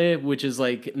originale, which is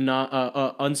like not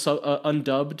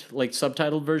undubbed, like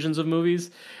subtitled versions of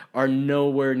movies, are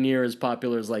nowhere near as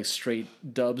popular as like straight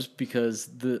dubs, because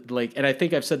and I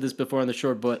think I've said this before on the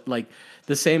show, but like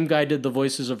the same guy did the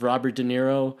voices of Robert De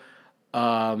Niro,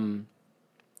 and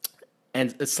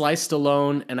Sly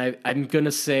Stallone, and I'm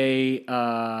gonna say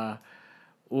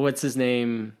what's his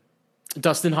name?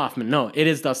 Dustin Hoffman. No, it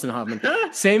is Dustin Hoffman.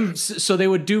 Same. So they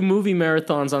would do movie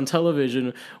marathons on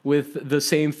television with the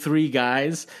same three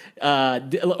guys,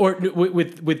 or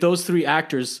with those three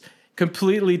actors.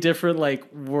 Completely different,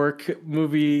 like work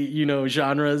movie,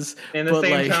 genres in the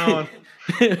same tone.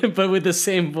 But with the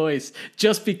same voice,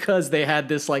 just because they had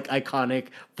this like iconic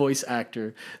voice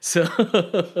actor. So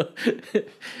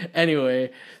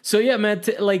anyway, so yeah, man.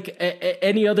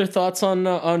 Any other thoughts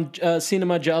on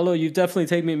Cinema Giallo? You've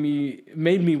definitely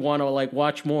made me want to like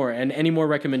watch more, and any more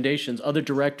recommendations, other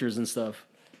directors and stuff.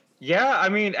 Yeah, I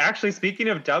mean, actually, speaking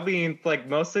of dubbing, like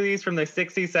most of these from the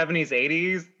 60s, 70s,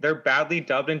 80s, they're badly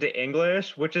dubbed into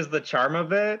English, which is the charm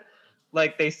of it.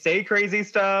 Like, they say crazy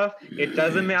stuff. It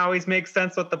doesn't always make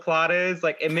sense what the plot is.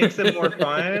 Like, it makes it more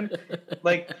fun.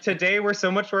 Like, today, we're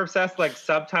so much more obsessed with, like,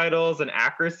 subtitles and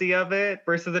accuracy of it,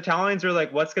 versus Italians are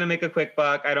like, what's going to make a quick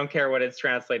buck? I don't care what it's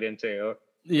translated into.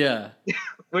 Yeah.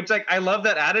 Which, like, I love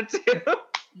that attitude.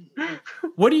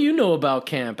 What do you know about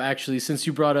camp, actually, since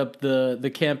you brought up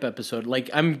the camp episode? Like,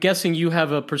 I'm guessing you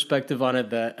have a perspective on it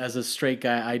that, as a straight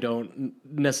guy, I don't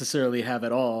necessarily have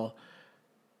at all.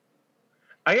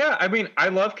 Yeah, I mean, I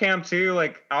love camp too.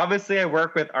 Like, obviously, I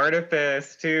work with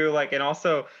Artifice too. Like, and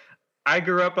also, I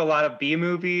grew up a lot of B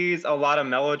movies, a lot of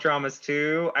melodramas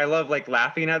too. I love like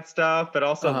laughing at stuff, but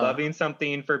also loving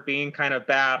something for being kind of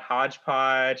bad,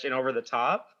 hodgepodge, and over the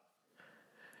top.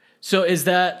 So is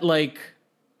that like?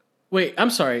 Wait, I'm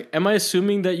sorry. Am I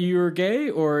assuming that you're gay,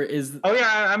 or is? Oh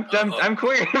yeah, I'm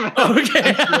queer.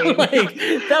 Okay, I'm like,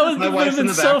 that would have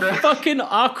been so fucking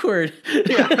awkward.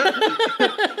 Yeah.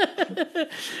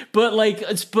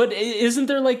 But isn't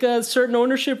there like a certain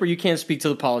ownership, or you can't speak to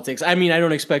the politics? I mean, I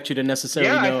don't expect you to necessarily.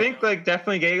 Yeah, know. I think like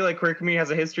definitely gay, like queer community has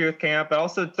a history with camp, but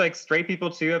also it's like straight people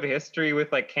too have a history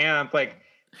with like camp. Like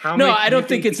how many? No, I don't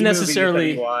think it's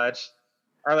necessarily. Watch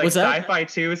or like sci-fi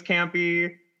too is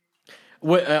campy.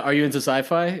 What are you into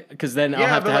sci-fi? Because then I'll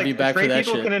have to have you back for that shit.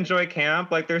 Straight people can enjoy camp.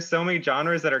 Like, there's so many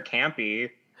genres that are campy.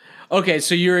 Okay,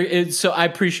 so so I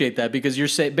appreciate that, because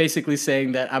you're basically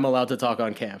saying that I'm allowed to talk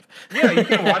on camp. Yeah, you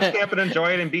can watch camp and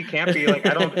enjoy it and be campy. Like,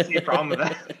 I don't see a problem with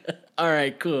that. All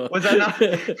right, cool. Was that not?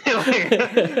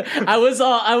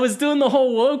 I was doing the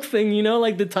whole woke thing, you know,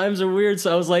 like the times are weird.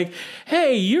 So I was like,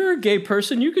 hey, you're a gay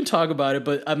person, you can talk about it,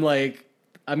 but I'm like,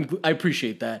 I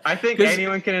appreciate that. I think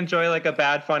anyone can enjoy like a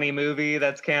bad, funny movie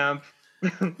that's camp.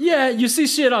 Yeah, you see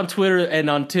shit on Twitter and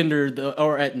on Tinder,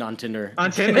 or at non Tinder. On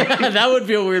Tinder, that would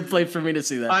be a weird place for me to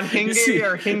see that. On Hinge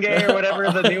or Hinge or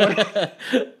whatever the new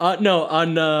one. No,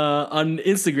 on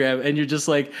Instagram, and you're just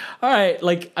like, all right,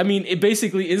 like I mean, it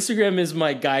basically Instagram is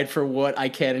my guide for what I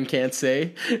can and can't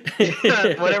say.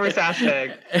 Whatever's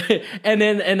hashtag.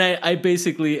 And I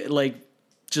basically like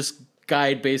just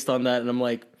guide based on that, and I'm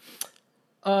like,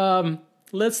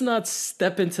 let's not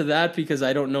step into that because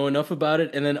I don't know enough about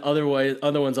it. And then other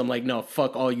ones I'm like, no,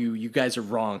 fuck all you. You guys are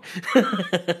wrong. You're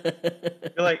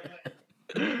like,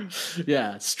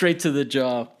 yeah, straight to the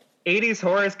jaw. 80s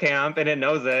horror camp, and it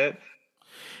knows it.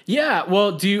 Yeah,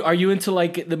 well, are you into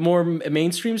like the more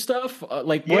mainstream stuff?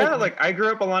 Like what? Yeah, like I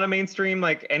grew up a lot of mainstream,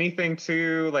 like anything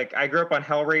too. Like I grew up on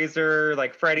Hellraiser,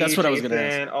 like Freddy, That's what Jason, I was gonna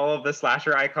ask. All of the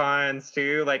slasher icons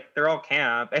too. Like they're all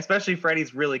camp, especially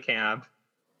Freddy's really camp.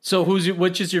 So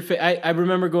which is your favorite? I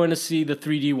remember going to see the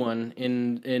 3D one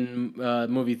in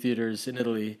movie theaters in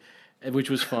Italy,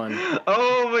 which was fun.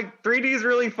 Oh, like 3D is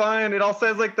really fun. It also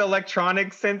has like the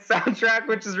electronic synth soundtrack,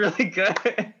 which is really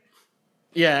good.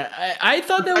 Yeah, I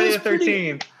thought that was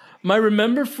pretty. My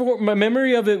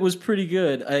memory of it was pretty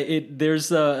good. There's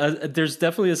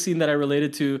definitely a scene that I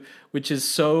related to, which is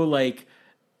so like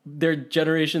their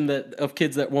generation of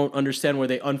kids that won't understand where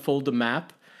they unfold the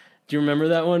map. Do you remember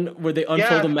that one where they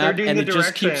unfold the map and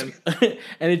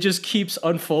it just keeps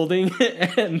unfolding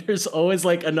and there's always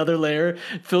like another layer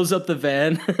fills up the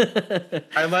van.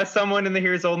 Unless someone in the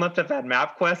here is old enough to have had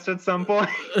MapQuest at some point.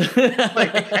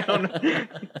 Like I don't know.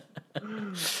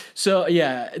 So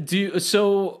yeah, do you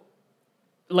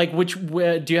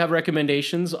have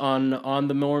recommendations on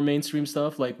the more mainstream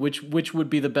stuff? Like which would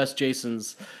be the best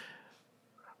Jasons?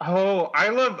 Oh, I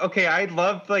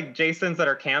love like Jasons that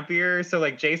are campier. So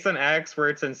like Jason X, where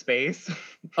it's in space.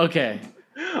 Okay.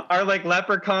 Or like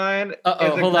Leprechaun.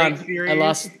 Hold on. Series. I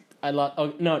lost.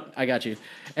 Oh no, I got you.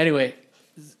 Anyway,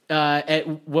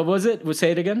 what was it?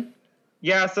 Say it again.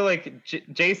 Yeah, so like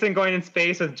Jason going in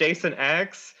space with Jason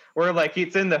X, where like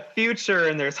it's in the future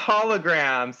and there's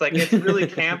holograms. Like it's really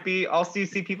campy. Also, you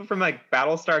see people from like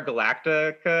Battlestar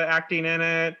Galactica acting in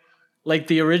it. Like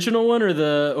the original one or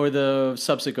the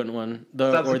subsequent one? Or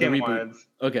the reboot? Ones.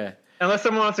 Okay. Unless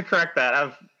someone wants to correct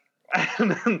that. I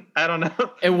don't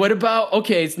know. And what about,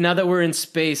 now that we're in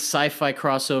space, sci-fi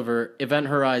crossover, Event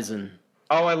Horizon.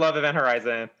 Oh, I love Event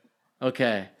Horizon.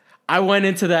 Okay. I went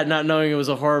into that not knowing it was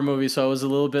a horror movie, so I was a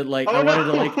little bit like, I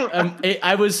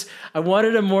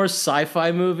wanted a more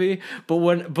sci-fi movie,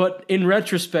 but in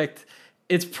retrospect,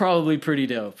 it's probably pretty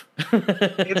dope.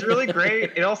 It's really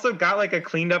great. It also got like a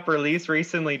cleaned up release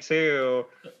recently too.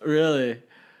 Really?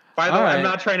 By the way, I'm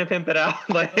not trying to pimp it out.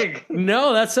 Like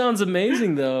no, that sounds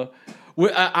amazing though.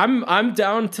 I'm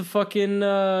down to fucking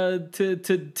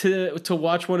to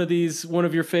watch one of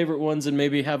your favorite ones and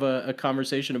maybe have a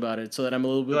conversation about it so that I'm a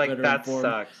little bit better informed.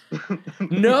 That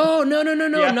sucks. No,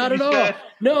 yeah, not at all.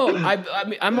 No,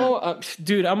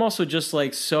 I'm also just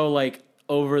like so like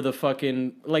over the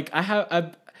fucking like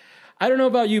I don't know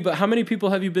about you, but how many people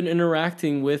have you been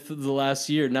interacting with the last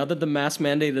year? Now that the mask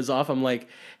mandate is off, I'm like,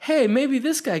 hey, maybe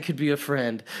this guy could be a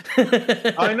friend.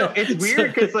 I know it's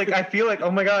weird because like I feel like, oh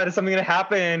my god, is something gonna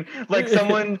happen? Like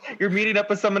you're meeting up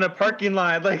with someone in a parking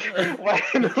lot, like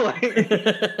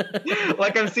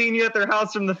like I'm seeing you at their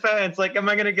house from the fence. Like, am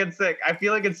I gonna get sick? I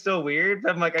feel like it's still weird,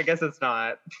 but I'm like, I guess it's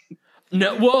not.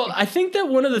 No, well, I think that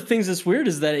one of the things that's weird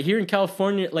is that here in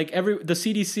California, like the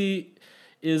CDC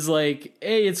is like,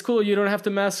 hey, it's cool, you don't have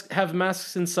to have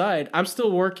masks inside. I'm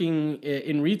still working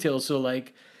in retail, so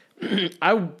like,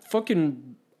 I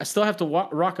still have to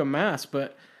rock a mask,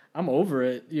 but I'm over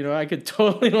it. You know, I could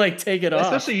totally like take it off.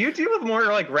 Especially you deal with more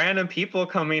like random people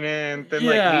coming in than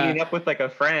like meeting up with like a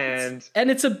friend.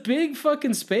 And it's a big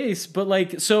fucking space, but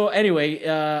like, so anyway,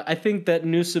 I think that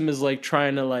Newsom is like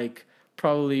trying to like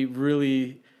probably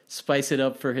really spice it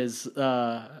up for his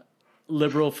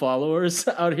liberal followers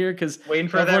out here because waiting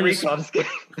for that recall. Just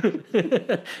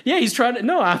kidding. Yeah, he's trying to.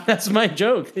 No, that's my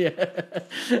joke. Yeah,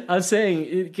 I'm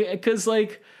saying because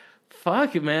like,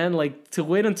 fuck it, man. Like to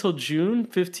wait until June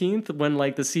 15th when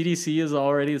like the CDC is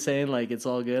already saying like it's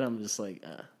all good. I'm just like.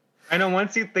 I know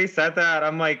once they said that,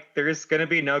 I'm like, there's gonna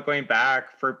be no going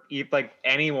back for like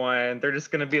anyone. They're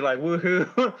just gonna be like,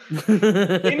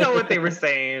 woohoo. They know what they were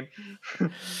saying.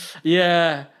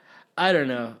 Yeah, I don't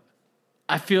know.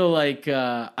 I feel like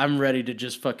I'm ready to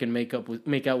just fucking make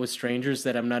out with strangers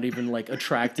that I'm not even like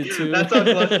attracted to. That's how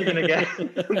close you're gonna get.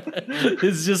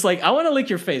 It's just like I want to lick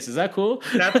your face. Is that cool?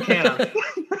 That's camp.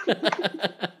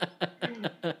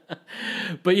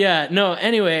 But yeah, no.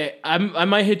 Anyway, I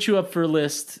might hit you up for a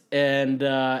list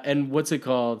and what's it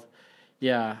called?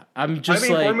 Yeah, I'm just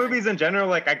horror movies in general.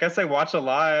 Like, I guess I watch a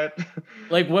lot.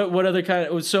 like what other kind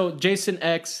of so Jason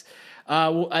X.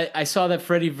 I saw that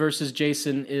Freddy versus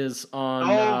Jason is on.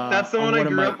 Oh, that's the one I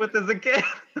grew up with as a kid.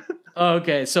 Oh,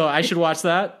 okay, so I should watch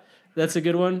that. That's a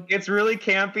good one. It's really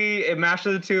campy. It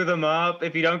mashes the two of them up.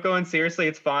 If you don't go in seriously,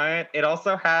 it's fine. It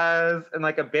also has in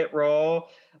like a bit role,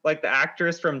 like the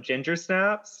actress from Ginger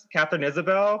Snaps, Catherine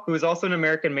Isabel, who is also in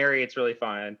American Mary. It's really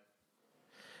fun.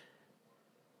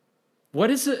 What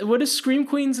is it? What is Scream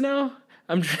Queens now?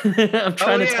 I'm I'm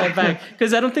trying to type back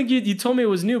because I don't think you told me it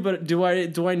was new. But do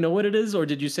I know what it is, or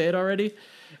did you say it already?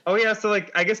 Oh yeah, so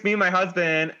like I guess me and my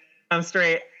husband, I'm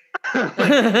straight.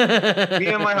 Me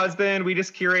and my husband, we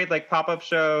just curate like pop-up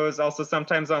shows, also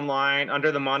sometimes online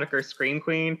under the moniker Scream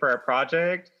Queen for our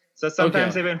project. So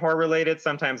sometimes they've been horror related,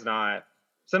 sometimes not.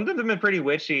 Sometimes they've been pretty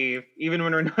witchy, even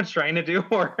when we're not trying to do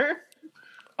horror.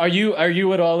 Are you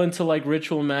at all into like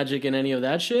ritual magic and any of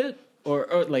that shit?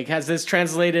 Or like has this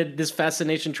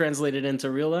fascination translated into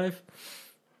real life?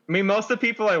 I mean, most of the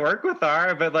people I work with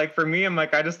are, but like for me, I'm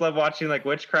like I just love watching like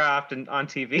witchcraft and on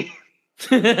TV.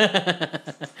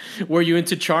 Were you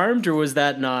into Charmed or was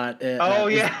that not? Oh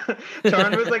yeah,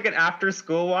 Charmed was like an after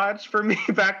school watch for me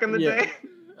back in the day.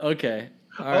 Okay.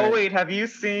 Wait, have you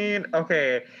seen?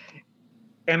 Okay,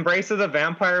 Embrace of the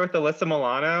Vampire with Alyssa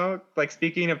Milano. Like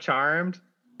speaking of Charmed,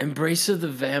 Embrace of the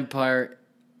Vampire.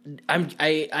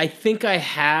 I think I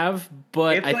have,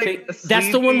 but it's I like think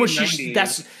that's the one where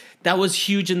 90s. that was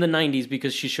huge in the 90s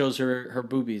because she shows her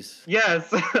boobies.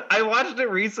 Yes, I watched it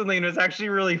recently and it was actually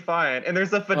really fun. And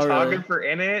there's a photographer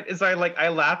in it. And so I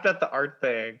laughed at the art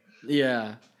thing.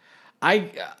 Yeah,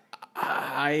 I'm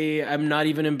not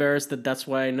even embarrassed that's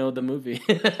why I know the movie.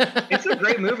 It's a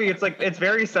great movie. It's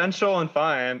very sensual and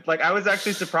fun. Like I was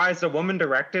actually surprised a woman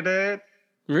directed it.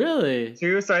 Really?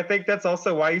 Too. So I think that's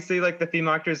also why you see like the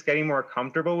female actors getting more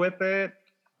comfortable with it.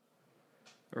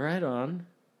 Right on.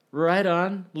 Right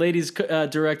on. Ladies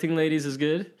directing ladies is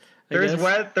good.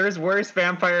 There's worse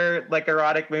vampire like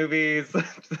erotic movies.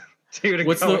 What's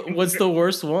the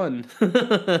worst one?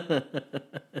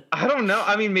 I don't know.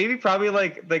 I mean, maybe probably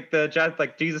like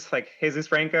Jesus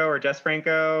Franco or Jess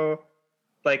Franco,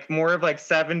 like more of like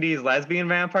 70s lesbian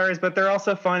vampires, but they're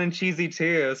also fun and cheesy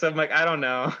too. So I'm like, I don't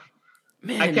know.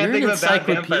 Man, I can't think of a bad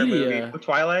vampire movie.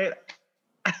 Twilight.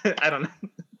 I don't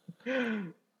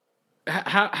know.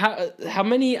 How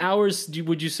many hours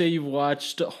would you say you've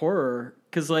watched horror?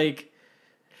 Because like,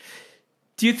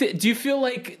 do you feel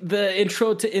like the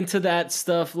intro into that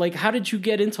stuff? Like, how did you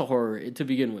get into horror to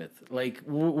begin with? Like,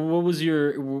 what was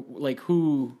your like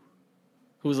who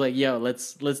was like, yo,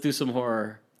 let's do some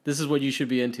horror. This is what you should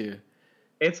be into.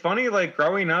 It's funny, like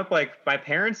growing up, like my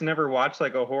parents never watched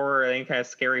like a horror or any kind of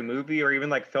scary movie or even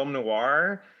like film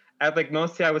noir. Like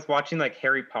mostly I was watching like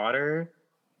Harry Potter.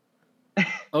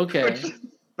 Okay.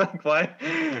 Like what?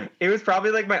 It was probably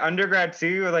like my undergrad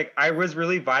too. Like I was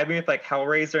really vibing with like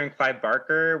Hellraiser and Clive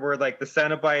Barker, where like the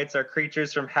Cenobites are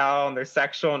creatures from hell and they're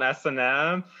sexual and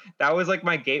S&M. That was like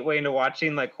my gateway into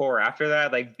watching like horror after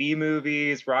that, like B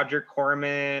movies, Roger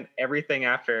Corman, everything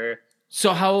after.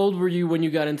 So how old were you when you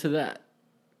got into that?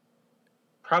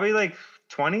 Probably like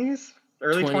 20s,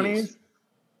 early 20s.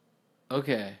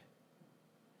 Okay.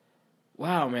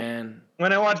 Wow, man.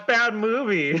 When I watch bad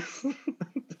movies.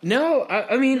 No,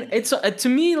 I mean it's to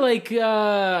me like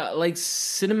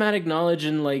cinematic knowledge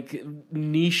and like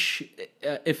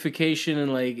niche-ification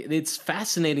and like it's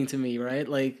fascinating to me, right?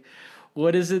 Like,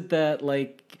 what is it that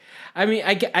like? I mean,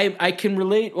 I can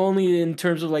relate only in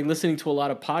terms of like listening to a lot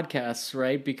of podcasts,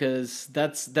 right? Because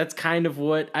that's kind of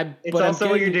what I. It's also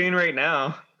what you're doing right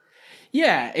now.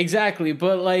 Yeah, exactly.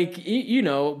 But like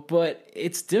but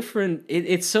it's different.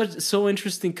 It's so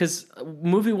interesting because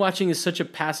movie watching is such a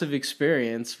passive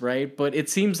experience, right? But it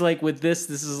seems like with this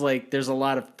is like there's a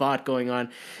lot of thought going on.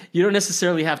 You don't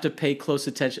necessarily have to pay close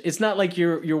attention. It's not like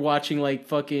you're watching like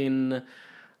fucking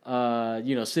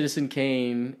Citizen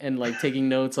Kane and like taking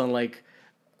notes on like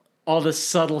all the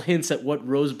subtle hints at what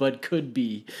Rosebud could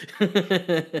be.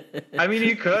 I mean,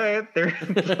 you could.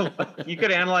 You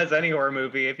could analyze any horror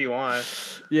movie if you want.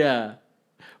 Yeah,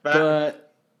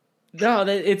 but no,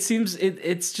 it seems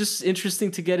it's just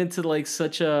interesting to get into like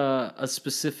such a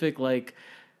specific like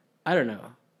I don't know.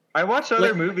 I watch other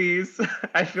Like, movies.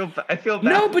 I feel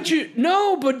no,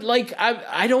 bad. but like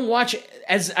I don't watch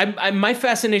as my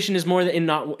fascination is more in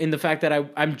not in the fact that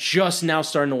I'm just now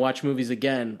starting to watch movies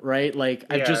again, right? Like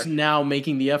I'm Yeah. just now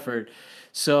making the effort.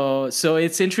 So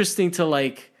it's interesting to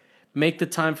like make the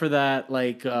time for that,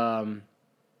 like and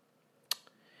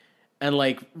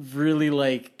like really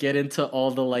like get into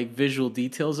all the like visual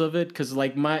details of it, cuz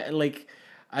like my like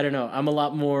I don't know, I'm a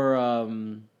lot more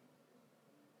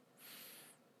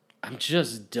I'm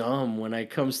just dumb when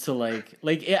it comes to like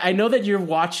I know that you're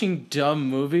watching dumb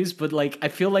movies, but like I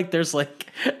feel like there's like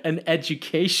an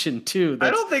education too I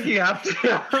that's don't think you have to.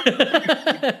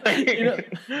 you know,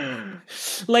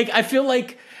 Like, like I feel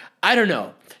like I don't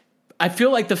know. I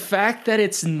feel like the fact that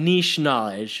it's niche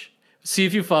knowledge. See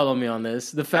if you follow me on this.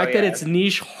 The oh fact that yeah. it's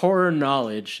niche horror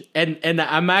knowledge, and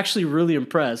I'm actually really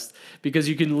impressed because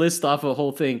you can list off a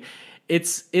whole thing.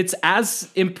 It's as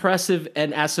impressive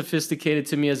and as sophisticated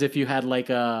to me as if you had like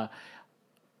a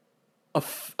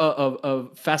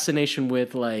fascination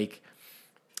with like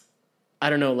I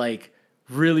don't know, like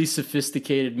really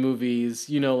sophisticated movies.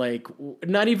 You know, like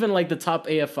not even like the top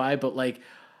AFI, but like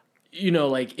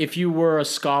like if you were a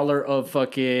scholar of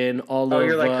fucking all Oh,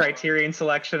 your of like Criterion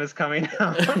selection is coming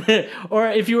out. or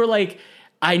if you were like,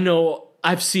 I know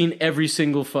I've seen every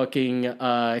single fucking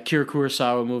Kira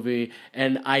Kurosawa movie,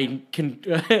 and I can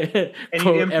And you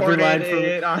quote every line imported from,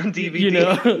 it on you DVD.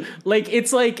 know, like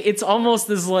it's almost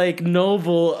this like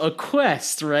noble a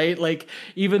quest, right? Like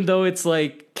even though it's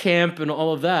like camp and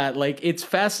all of that, like it's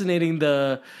fascinating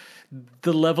the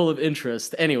level of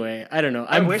interest. Anyway, I don't know.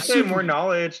 I I'm wish I had more super.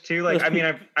 knowledge too. Like, I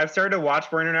mean, I've started to watch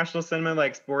more international cinema,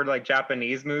 like more like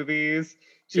Japanese movies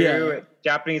Yeah. too.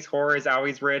 Japanese horror is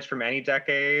always rich from any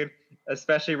decade,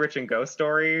 especially rich in ghost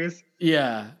stories.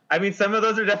 Yeah. I mean, some of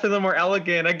those are definitely a little more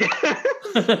elegant, I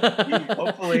guess.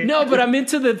 Hopefully. No, but I'm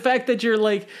into the fact that you're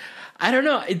like, I don't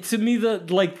know. To me,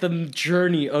 the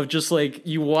journey of just like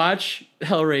you watch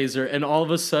Hellraiser and all of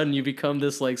a sudden you become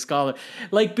this like scholar,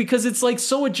 like because it's like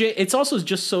so it's also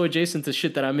just so adjacent to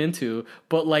shit that I'm into,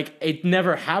 but like it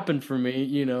never happened for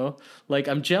me, Like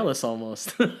I'm jealous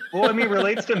almost. Well, I mean,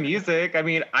 relates to music. I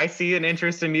mean, I see an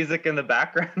interest in music in the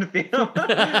background.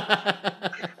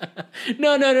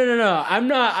 No. I'm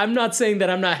not saying that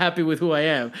I'm not happy with who I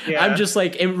am. I'm Yeah. just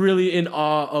like am really in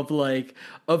awe of like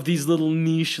of these little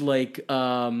niche like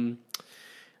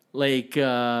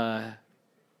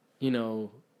you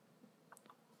know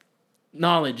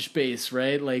knowledge base,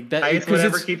 right? Like that I guess because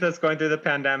whatever it's keeps us going through the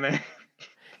pandemic.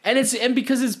 and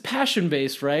because it's passion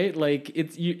based, right? Like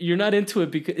you're not into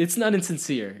it because it's not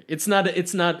insincere. It's not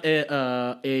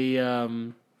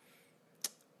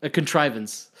a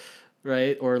contrivance,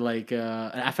 right? Or like an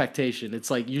affectation.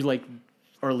 It's like you like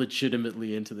are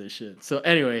legitimately into this shit. So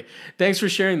anyway, thanks for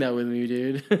sharing that with me,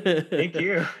 Thank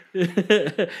dude.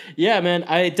 you. Yeah, man,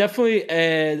 I definitely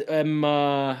am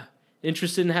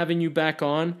interested in having you back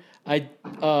on. I To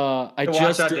watch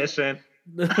just audition.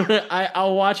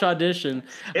 I'll watch audition.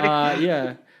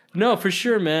 Yeah. No, for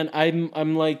sure, man.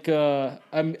 I'm like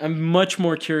I'm much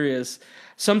more curious.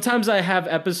 Sometimes I have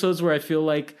episodes where I feel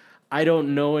like I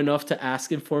don't know enough to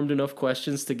ask informed enough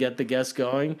questions to get the guest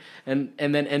going and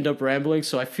then end up rambling,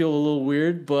 so I feel a little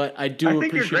weird, but I I do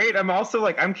think you're appreciate. great. I'm also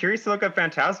like I'm curious to look up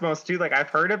Phantasmos too. Like I've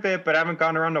heard of it, but I haven't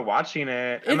gone around to watching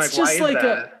it. I'm It's like, why just is like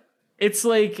that? it's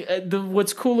like the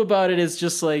what's cool about it is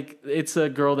just like it's a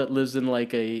girl that lives in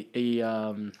like a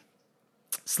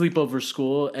sleepover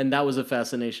school, and that was a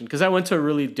fascination because I went to a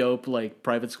really dope like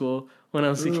private school when I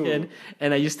was a kid, Ooh.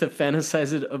 and I used to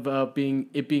fantasize it about being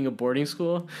a boarding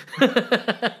school.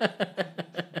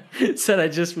 Said I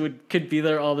just could be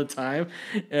there all the time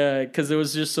because there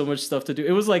was just so much stuff to do.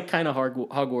 It was like kind of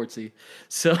Hogwartsy.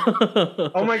 So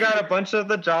Oh my god, a bunch of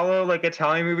the Giallo like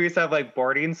Italian movies have like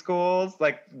boarding schools.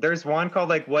 Like there's one called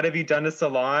like What Have You Done to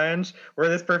Solange, where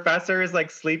this professor is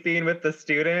like sleeping with the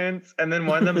students, and then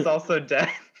one of them is also dead.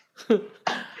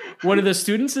 one of the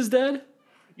students is dead.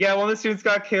 Yeah, one of the students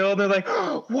got killed. They're like,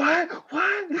 oh, what?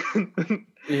 What? And then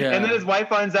Yeah. his wife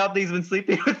finds out that he's been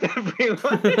sleeping with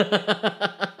everyone.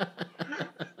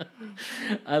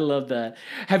 I love that.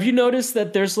 Have you noticed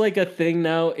that there's like a thing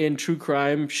now in true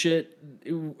crime shit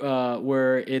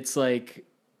where it's like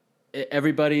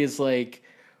everybody is like,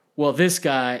 well, this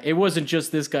guy, it wasn't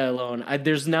just this guy alone.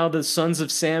 There's now the Sons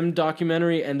of Sam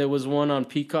documentary, and there was one on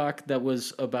Peacock that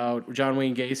was about John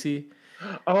Wayne Gacy.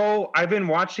 Oh, I've been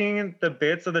watching the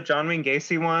bits of the John Wayne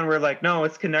Gacy one where like, no,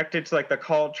 it's connected to like the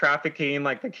cult trafficking,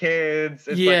 like the kids.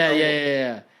 It's like, oh,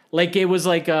 Yeah. Like it was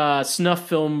like a snuff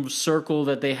film circle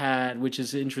that they had, which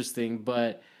is interesting.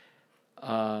 Uh,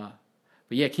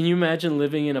 but yeah, can you imagine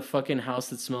living in a fucking house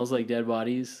that smells like dead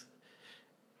bodies?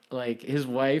 Like his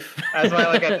wife. That's why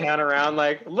like I pan around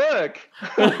like, look.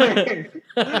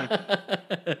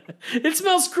 It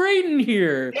smells great in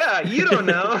here. Yeah, you don't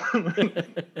know.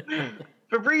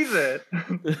 Febreze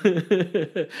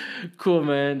it. Cool,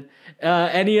 man.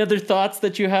 Any other thoughts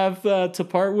that you have to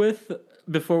part with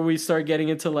before we start getting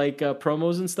into like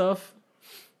promos and stuff?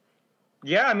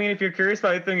 Yeah, I mean, if you're curious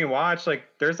about anything you watch, like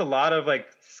there's a lot of like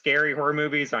scary horror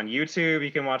movies on YouTube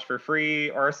you can watch for free.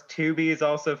 Or Tubi is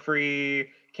also free.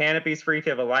 Canopy's free if you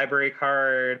have a library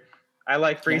card. I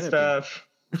like free stuff.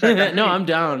 No, I'm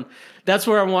down. That's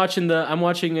where I'm watching I'm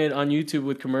watching it on YouTube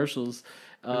with commercials.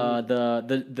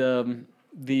 The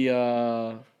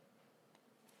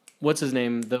what's his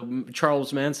name? The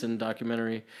Charles Manson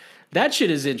documentary. That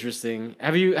shit is interesting.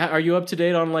 Are you up to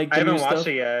date on like the I haven't new watched stuff?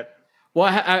 it yet. Well,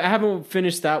 I haven't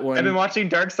finished that one. I've been watching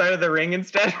Dark Side of the Ring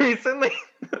instead recently.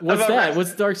 What's that?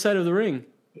 What's Dark Side of the Ring?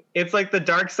 It's like the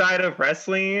dark side of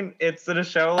wrestling. It's a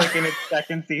show like in its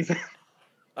second season.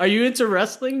 Are you into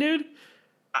wrestling, dude?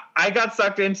 I got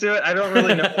sucked into it. I don't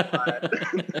really know why.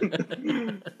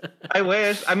 I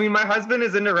wish. I mean, my husband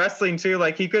is into wrestling too.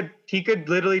 Like he could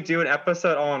literally do an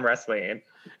episode all on wrestling.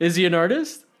 Is he an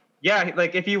artist? Yeah,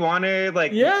 like if you wanted,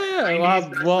 like yeah.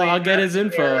 Well, I'll get his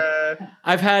info.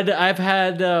 I've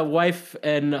had wife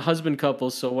and husband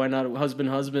couples, so why not husband?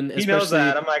 He knows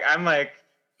that. I'm like.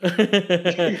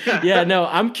 Yeah, no,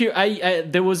 I'm curious.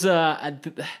 There was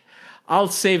I'll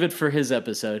save it for his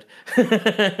episode.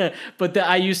 But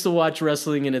I used to watch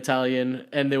wrestling in Italian,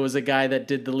 and there was a guy that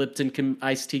did the Lipton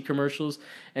iced tea commercials,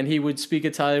 and he would speak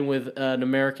Italian with an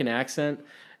American accent.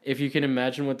 If you can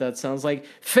imagine what that sounds like,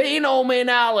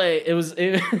 phenomenale.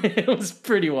 It was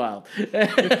pretty wild.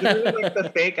 It's really like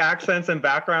the fake accents and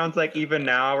backgrounds, like even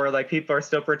now, where like people are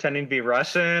still pretending to be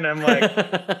Russian. I'm like,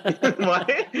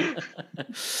 what?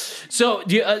 So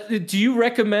do you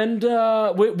recommend?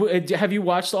 Have you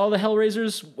watched all the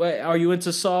Hellraisers? Are you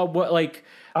into Saw? What like?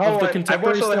 Oh, I've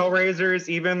watched all the Hellraisers,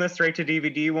 even the straight to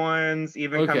DVD ones,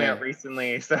 even coming out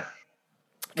recently. So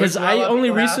because I only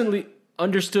recently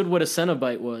understood what a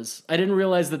Cenobite was. I didn't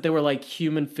realize that they were like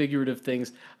human figurative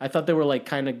things. I thought they were like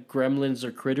kind of gremlins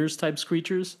or critters type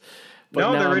creatures. But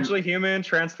no, they're originally human,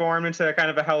 transformed into kind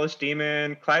of a hellish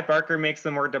demon. Clive Barker makes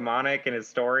them more demonic in his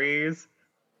stories.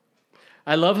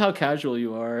 I love how casual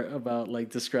you are about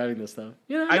like describing this stuff.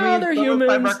 You know, I mean, they're humans.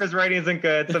 Clive Barker's writing isn't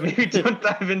good, so maybe don't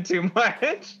dive in too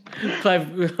much.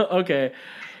 Clive, okay.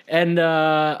 And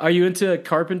are you into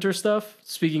Carpenter stuff?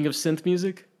 Speaking of synth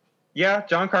music. Yeah,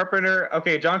 John Carpenter.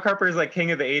 Okay, John Carpenter is like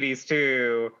king of the 80s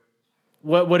too.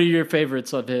 What are your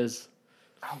favorites of his?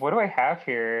 What do I have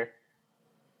here?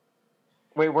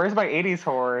 Wait, where's my 80s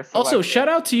horror selection? Also, shout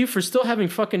out to you for still having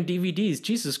fucking DVDs.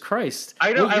 Jesus Christ.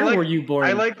 I know. What year were you born?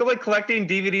 I like collecting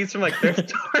DVDs from like thrift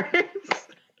stores.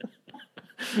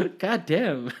 God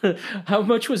damn. How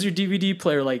much was your DVD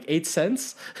player? Like 8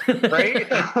 cents? Right?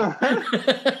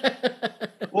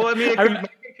 Well, I mean, my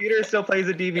computer still plays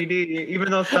a DVD,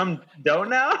 even though some don't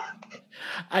now.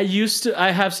 I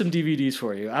have some DVDs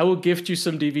for you. I will gift you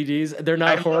some DVDs. They're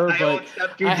not horror, but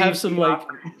I have some like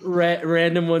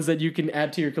random ones that you can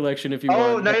add to your collection if you want.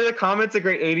 Oh, Night of the Comet's a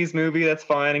great 80s movie that's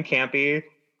fun and campy.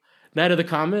 Night of the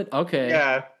Comet? Okay.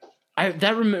 Yeah.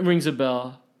 That rings a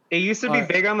bell. It used to be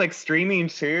big on like streaming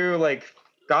too. Like,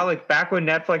 God, like back when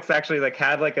Netflix actually like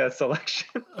had like a selection.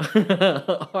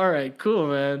 All right, cool,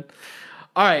 man.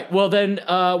 All right, well then,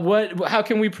 how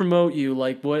can we promote you?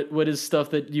 Like, what is stuff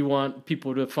that you want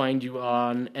people to find you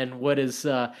on, and what is,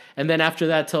 and then after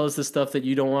that, tell us the stuff that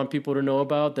you don't want people to know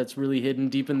about that's really hidden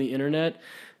deep in the internet.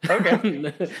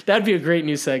 Okay, that'd be a great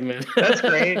new segment. That's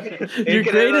great. Your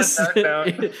greatest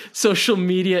social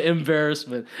media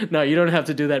embarrassment. No, you don't have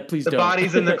to do that. Please don't. The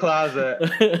body's in the closet.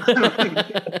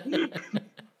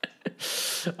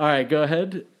 All right, go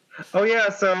ahead. Oh yeah,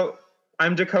 so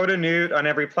I'm Dakota Newt on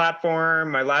every platform.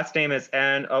 My last name is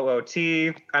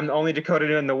Noot. I'm the only Dakota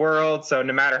Newt in the world, so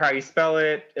no matter how you spell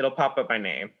it, it'll pop up my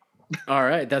name. All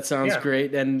right, that sounds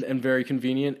great and very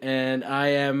convenient. And I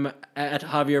am at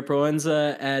Javier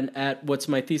Proenza and at What's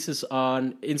My Thesis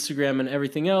on Instagram and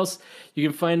everything else. You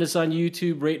can find us on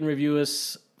YouTube, rate and review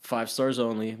us 5 stars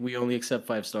only. We only accept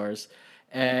 5 stars.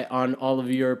 On all of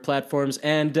your platforms,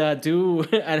 and I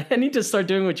need to start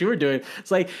doing what you were doing. It's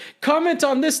like, comment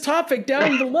on this topic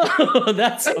down below.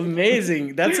 That's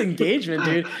amazing. That's engagement,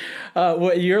 dude.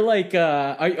 You're like,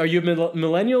 are you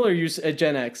millennial or are you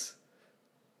Gen X?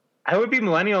 I would be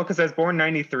millennial because I was born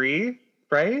 93,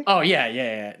 right? Oh yeah.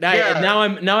 Yeah.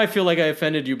 Now I feel like I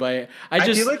offended you by it. I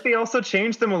feel like they also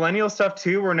changed the millennial stuff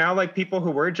too, where now like people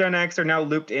who were Gen X are now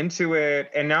looped into it,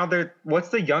 and now they're what's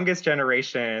the youngest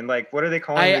generation? Like, what are they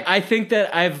calling it? I think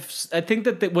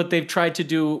that what they've tried to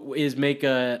do is make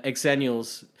a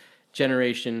Xennials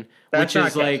generation, That's which not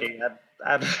is like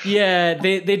catchy. yeah,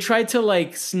 they tried to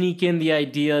like sneak in the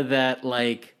idea that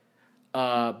like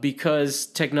because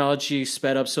technology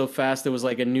sped up so fast, there was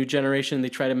like a new generation. They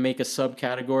tried to make a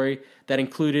subcategory that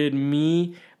included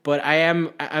me, but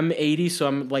I'm 80, so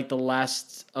I'm like the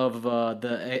last of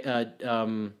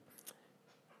a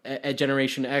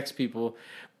Generation X people.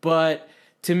 But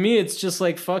to me, it's just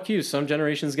like fuck you. Some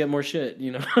generations get more shit,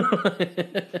 you know.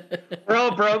 We're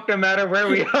all broke no matter where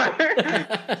we are.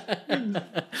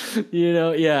 You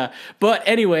know, yeah. But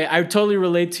anyway, I totally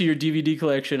relate to your DVD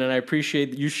collection, and I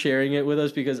appreciate you sharing it with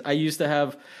us because I used to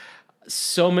have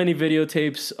so many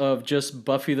videotapes of just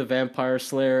Buffy the Vampire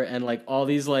Slayer and like all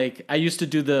these like I used to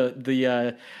do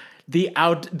the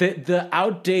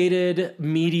outdated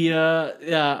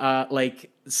media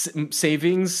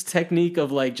savings technique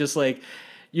of like just like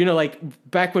you know like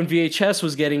back when VHS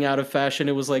was getting out of fashion,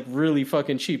 it was like really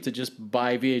fucking cheap to just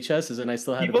buy VHSs, and I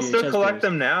still had People the VHS still collect players.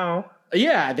 them now.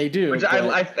 Yeah, they do. Which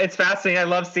it's fascinating. I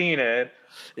love seeing it.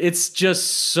 It's just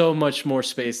so much more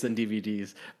space than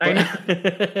DVDs. I know.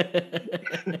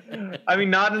 I mean,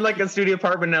 not in like a studio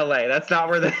apartment in LA. That's not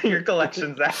where your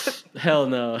collection's at. Hell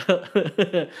no.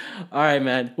 All right,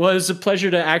 man. Well, it was a pleasure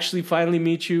to actually finally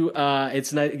meet you.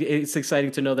 It's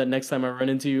exciting to know that next time I run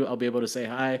into you, I'll be able to say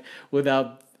hi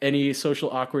without any social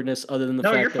awkwardness, other than the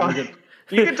fact that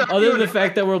you can talk other than the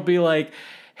fact that we'll be like,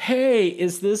 hey,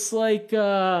 is this like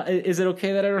is it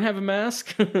okay that I don't have a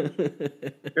mask?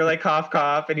 You're like cough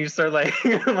cough and you start like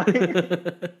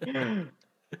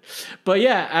But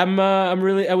yeah,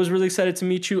 I was really excited to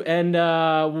meet you, and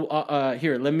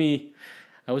here, I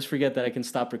always forget that I can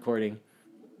stop recording.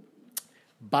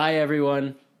 Bye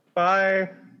everyone. Bye.